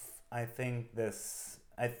of I think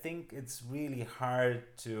it's really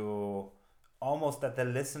hard to, almost that the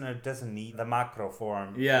listener doesn't need the macro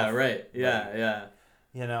form. You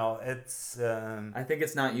know, it's I think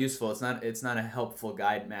it's not useful. It's not a helpful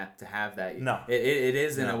guide map to have that. No. It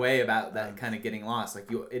is in a way about that kind of getting lost. Like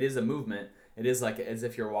it is a movement. It is like as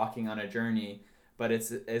if you're walking on a journey, but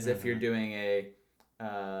it's as if you're doing a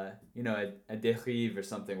dérive or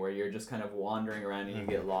something, where you're just kind of wandering around and you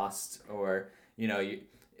get lost, or now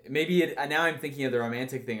I'm thinking of the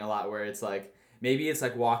romantic thing a lot, where it's like maybe it's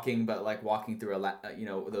like walking, but like walking through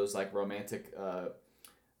those like romantic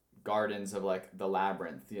gardens of like the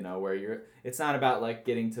labyrinth, where it's not about like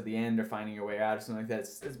getting to the end or finding your way out or something like that.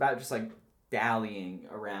 It's about just like dallying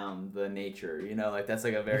around the nature, like that's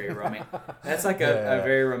like a very that's like a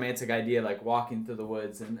very romantic idea, like walking through the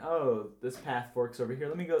woods and, oh, this path forks over here,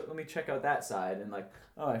 let me check out that side, and like,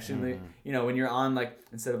 oh, actually, when you're on like,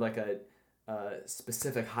 instead of like a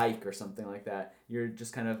specific hike or something like that, you're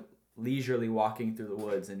just kind of leisurely walking through the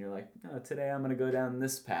woods, and you're like, oh, today I'm gonna go down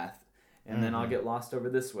this path, and then I'll get lost over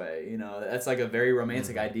this way. That's like a very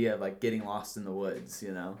romantic idea of like getting lost in the woods.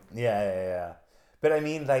 Yeah. But I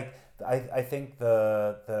mean, like, I think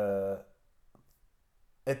the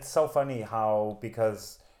it's so funny how,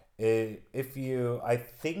 because I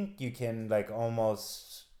think you can like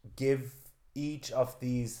almost give each of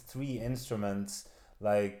these three instruments,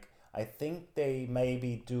 like, I think they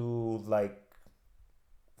maybe do like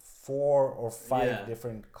 4 or 5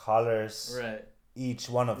 different colors, right, each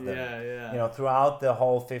one of them, throughout the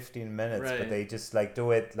whole 15 minutes, but they just like do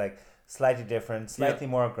it like slightly different, slightly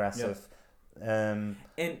more aggressive. And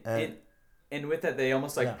with that, they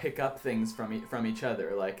almost like pick up things from each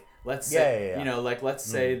other. Like let's say like let's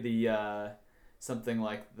say the something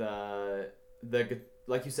like the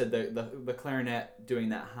like you said the clarinet doing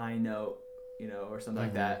that high note, or something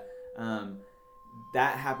like that.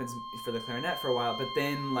 That happens for the clarinet for a while, but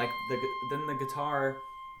then like the guitar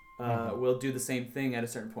will do the same thing at a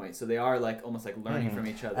certain point. So they are like almost like learning from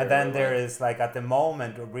each other. And then there is like at the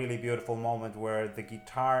moment a really beautiful moment where the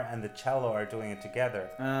guitar and the cello are doing it together.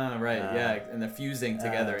 Right, and they're fusing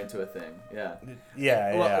together into a thing. That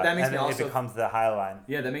makes me also. It becomes the high line.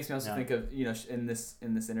 Yeah, that makes me also think of in this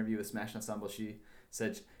interview with Smash Ensemble, she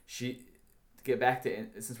said to get back to,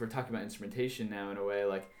 since we're talking about instrumentation now in a way,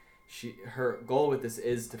 like her goal with this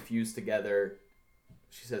is to fuse together.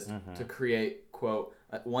 She says to create, quote,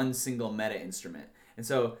 one single meta instrument. And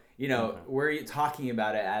so, we're talking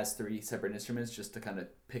about it as three separate instruments just to kind of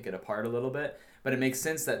pick it apart a little bit. But it makes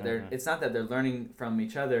sense that it's not that they're learning from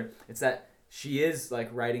each other. It's that she is like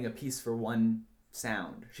writing a piece for one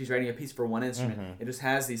sound. She's writing a piece for one instrument. It just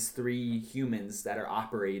has these three humans that are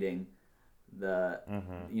operating the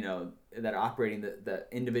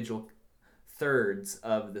individual thirds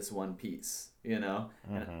of this one piece, and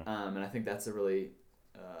I think that's a really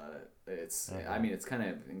it's kind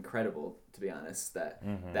of incredible, to be honest, that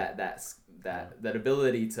that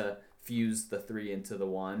ability to fuse the three into the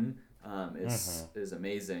one is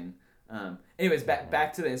amazing. Anyways,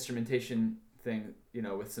 back to the instrumentation thing,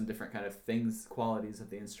 with some different kind of qualities of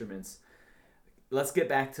the instruments. Let's get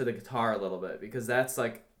back to the guitar a little bit, because that's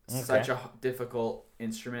like such a difficult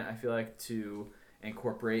instrument, I feel like, to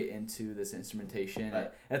incorporate into this instrumentation.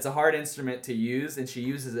 It's a hard instrument to use, and she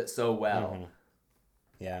uses it so well.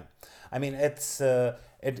 Yeah, I mean, it's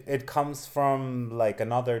it comes from like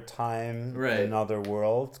another time, another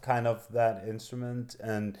world, kind of, that instrument,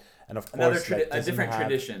 and of course a different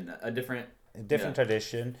tradition.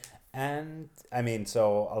 And I mean,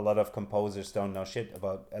 so a lot of composers don't know shit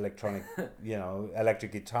about electronic,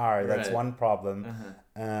 electric guitar. That's one problem.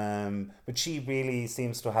 But she really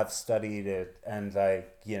seems to have studied it, and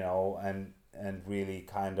like, and really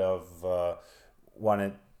kind of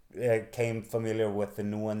came familiar with the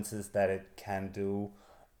nuances that it can do.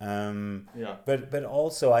 But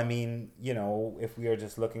also, I mean, if we are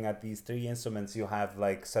just looking at these three instruments, you have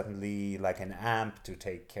like suddenly like an amp to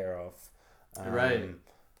take care of.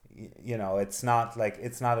 It's not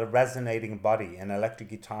a resonating body. An electric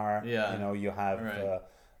guitar, you have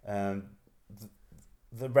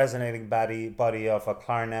the resonating body of a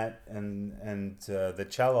clarinet and the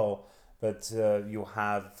cello, but you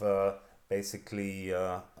have basically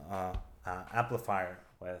amplifier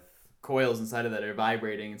with coils inside of that are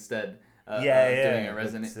vibrating instead of doing a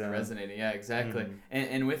resonating. Yeah, exactly.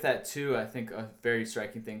 And with that too, I think a very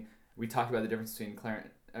striking thing, we talked about the difference between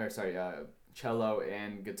cello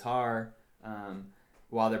and guitar.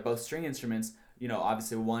 While they're both string instruments,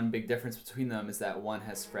 obviously one big difference between them is that one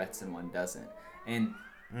has frets and one doesn't. And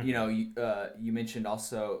you mentioned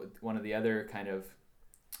also one of the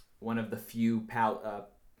few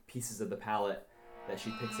pieces of the palette that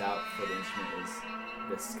she picks out for the instrument is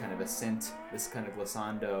this kind of ascent, this kind of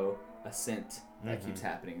glissando ascent that keeps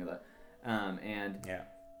happening.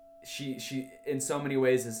 She in so many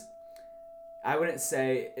ways is, I wouldn't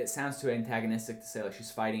say, it sounds too antagonistic to say like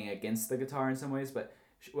she's fighting against the guitar in some ways, but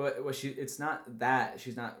it's not that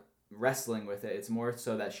she's not wrestling with it. It's more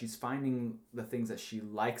so that she's finding the things that she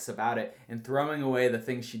likes about it and throwing away the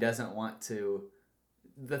things she doesn't want to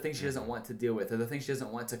deal with, or the things she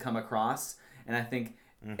doesn't want to come across. And I think,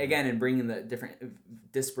 again, in bringing the different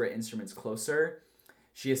disparate instruments closer,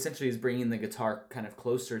 she essentially is bringing the guitar kind of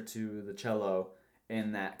closer to the cello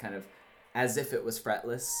in that kind of as if it was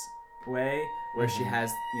fretless way, where she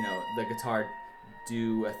has the guitar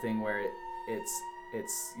do a thing where it's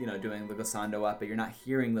doing the glissando up, but you're not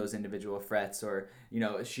hearing those individual frets, or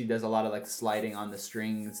she does a lot of like sliding on the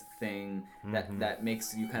strings thing that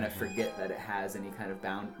makes you kind of forget that it has any kind of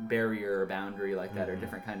barrier or boundary like that, or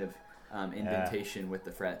different kind of indentation with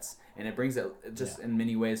the frets, and it brings it just in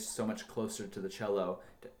many ways so much closer to the cello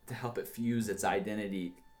to help it fuse its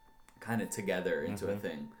identity kind of together into a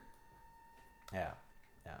thing.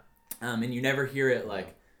 And you never hear it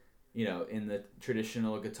like, in the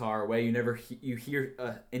traditional guitar way. You never you hear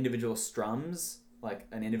individual strums, like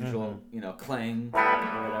an individual, clang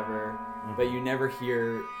or whatever, but you never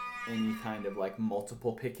hear any kind of like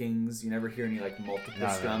multiple pickings. You never hear any like multiple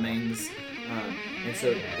strummings. And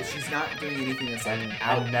so she's not doing anything that's like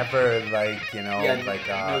out. And never like,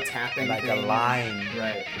 no tapping, like thing. A line.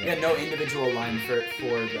 Right. Yeah, no individual line for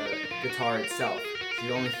the guitar itself. She's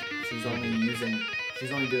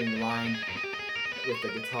only doing the line with the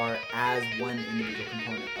guitar as one individual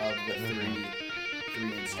component of the three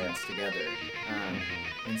instruments together.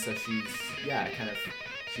 And so she's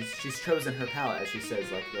chosen her palette, as she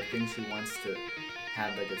says, like the things she wants to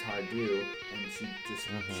have the guitar do, and she just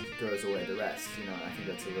she throws away the rest. I think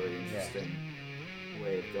that's a really interesting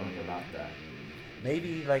way of going about that.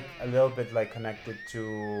 Maybe like a little bit like connected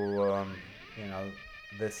to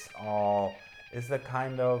this all is the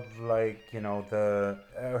kind of like the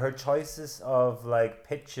her choices of like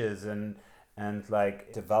pitches and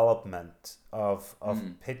like development of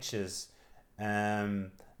pitches,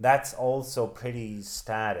 that's also pretty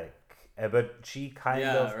static, but she kind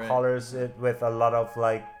of colors it with a lot of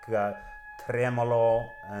like tremolo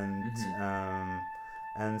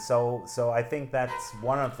and so I think that's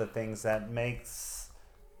one of the things that makes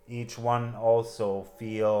each one also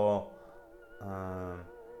feel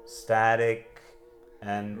static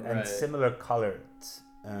and similar colored.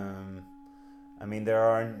 I mean, there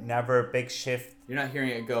are never big shifts. You're not hearing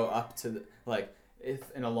it go up to like if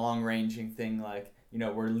in a long ranging thing, like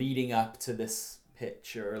we're leading up to this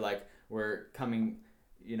pitch, or like we're coming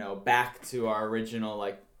back to our original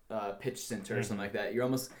like pitch center or something like that. You're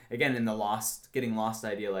almost again in the getting lost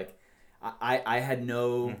idea. Like I had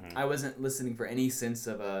no, I wasn't listening for any sense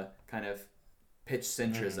of a kind of pitch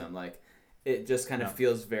centrism. Like it just kind of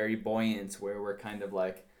feels very buoyant, where we're kind of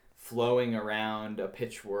like flowing around a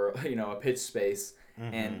pitch world, a pitch space,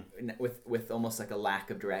 and with almost like a lack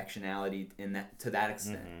of directionality in that to that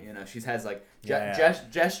extent. She has like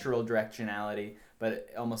gestural directionality, but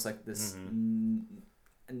almost like this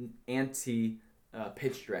anti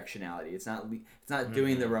pitch directionality. It's not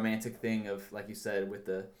doing the romantic thing of, like you said, with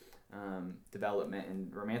the development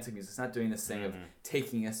and romantic music. It's not doing this thing of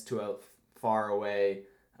taking us to a far away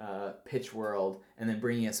pitch world and then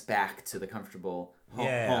bringing us back to the comfortable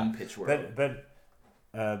home pitch world.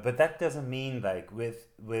 But that doesn't mean like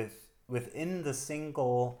within the same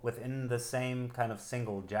kind of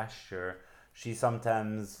single gesture, she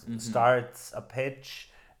sometimes starts a pitch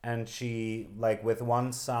and she like with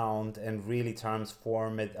one sound and really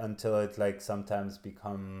transform it until it like sometimes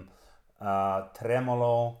become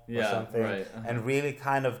tremolo or something, and really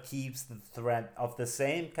kind of keeps the thread of the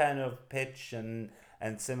same kind of pitch and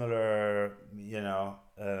similar,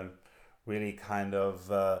 really kind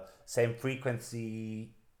of same frequency,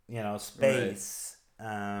 space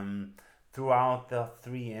throughout the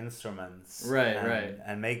three instruments,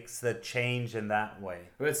 and makes the change in that way.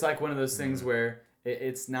 But it's like one of those things where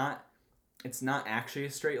it's not actually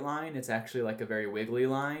a straight line. It's actually like a very wiggly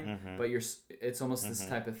line, but it's almost this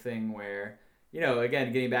type of thing where,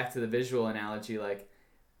 again, getting back to the visual analogy, like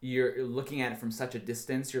you're looking at it from such a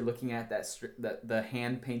distance. You're looking at the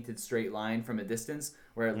hand painted straight line from a distance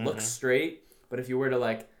where it looks straight, but if you were to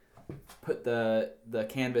like put the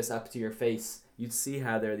canvas up to your face, you'd see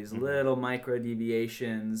how there are these little micro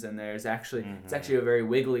deviations, and there's actually it's actually a very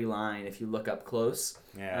wiggly line if you look up close.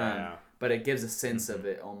 But it gives a sense of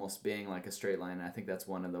it almost being like a straight line. And I think that's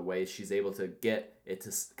one of the ways she's able to get it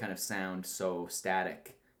to kind of sound so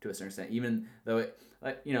static to a certain extent, even though it,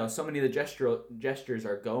 like, so many of the gestures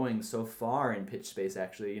are going so far in pitch space,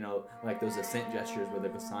 actually, like those ascent gestures where the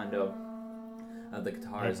glissando of the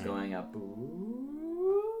guitar is going up,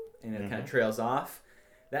 and it kind of trails off.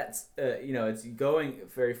 That's, it's going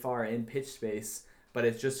very far in pitch space, but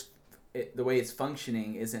it's just, the way it's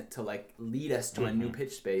functioning isn't to like lead us to a new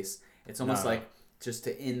pitch space. It's almost like just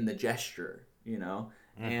to end the gesture,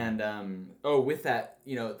 and with that,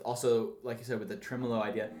 also like you said with the tremolo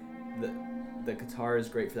idea, the guitar is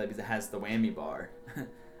great for that because it has the whammy bar,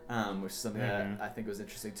 which is something that I think was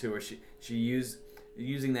interesting too, where she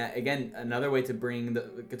using that again. Another way to bring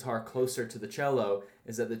the guitar closer to the cello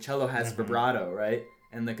is that the cello has vibrato, right?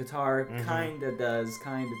 And the guitar kind of does,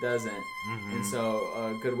 kind of doesn't. And so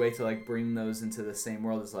a good way to like bring those into the same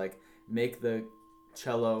world is like make the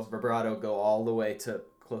cello vibrato go all the way to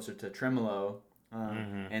closer to tremolo,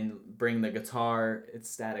 and bring the guitar, it's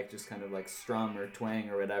static, just kind of like strum or twang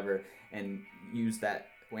or whatever, and use that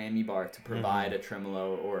whammy bar to provide a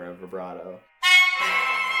tremolo or a vibrato.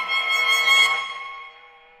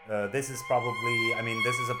 This is probably,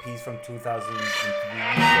 this is a piece from 2003,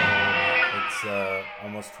 so it's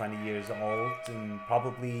almost 20 years old, and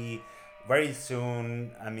probably very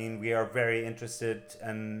soon, we are very interested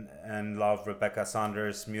and love Rebecca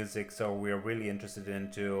Saunders' music, so we are really interested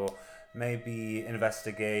into maybe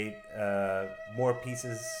investigate more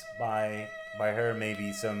pieces by her,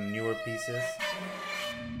 maybe some newer pieces.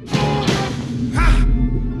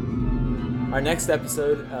 Our next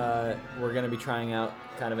episode, we're going to be trying out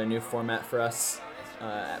kind of a new format for us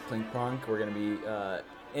at Plink Plonk. We're going to be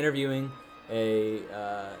interviewing a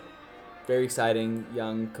very exciting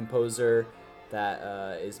young composer that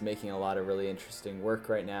is making a lot of really interesting work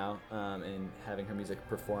right now, and having her music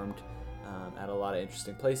performed at a lot of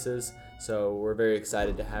interesting places. So we're very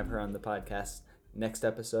excited to have her on the podcast next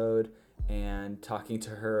episode and talking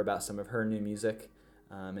to her about some of her new music,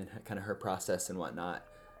 and kind of her process and whatnot.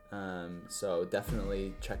 So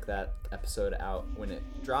definitely check that episode out when it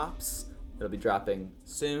drops. It'll be dropping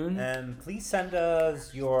soon. And please send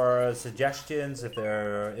us your suggestions if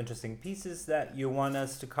there are interesting pieces that you want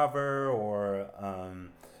us to cover, or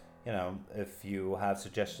if you have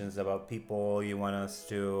suggestions about people you want us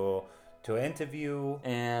to interview.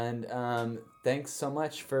 And thanks so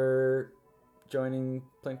much for joining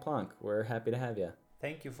Plink Plonk. We're happy to have you.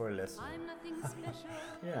 Thank you for listening.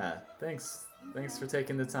 Yeah, thanks for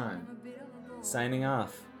taking the time. Signing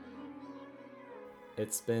off.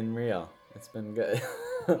 It's been real. It's been good.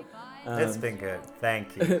 It's been good.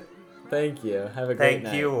 Thank you. Thank you. Have a great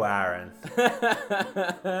night. Thank you, Aaron.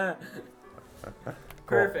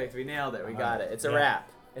 Perfect. We nailed it. We got it. It's a wrap.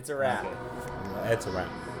 It's a wrap. Okay. It's a wrap.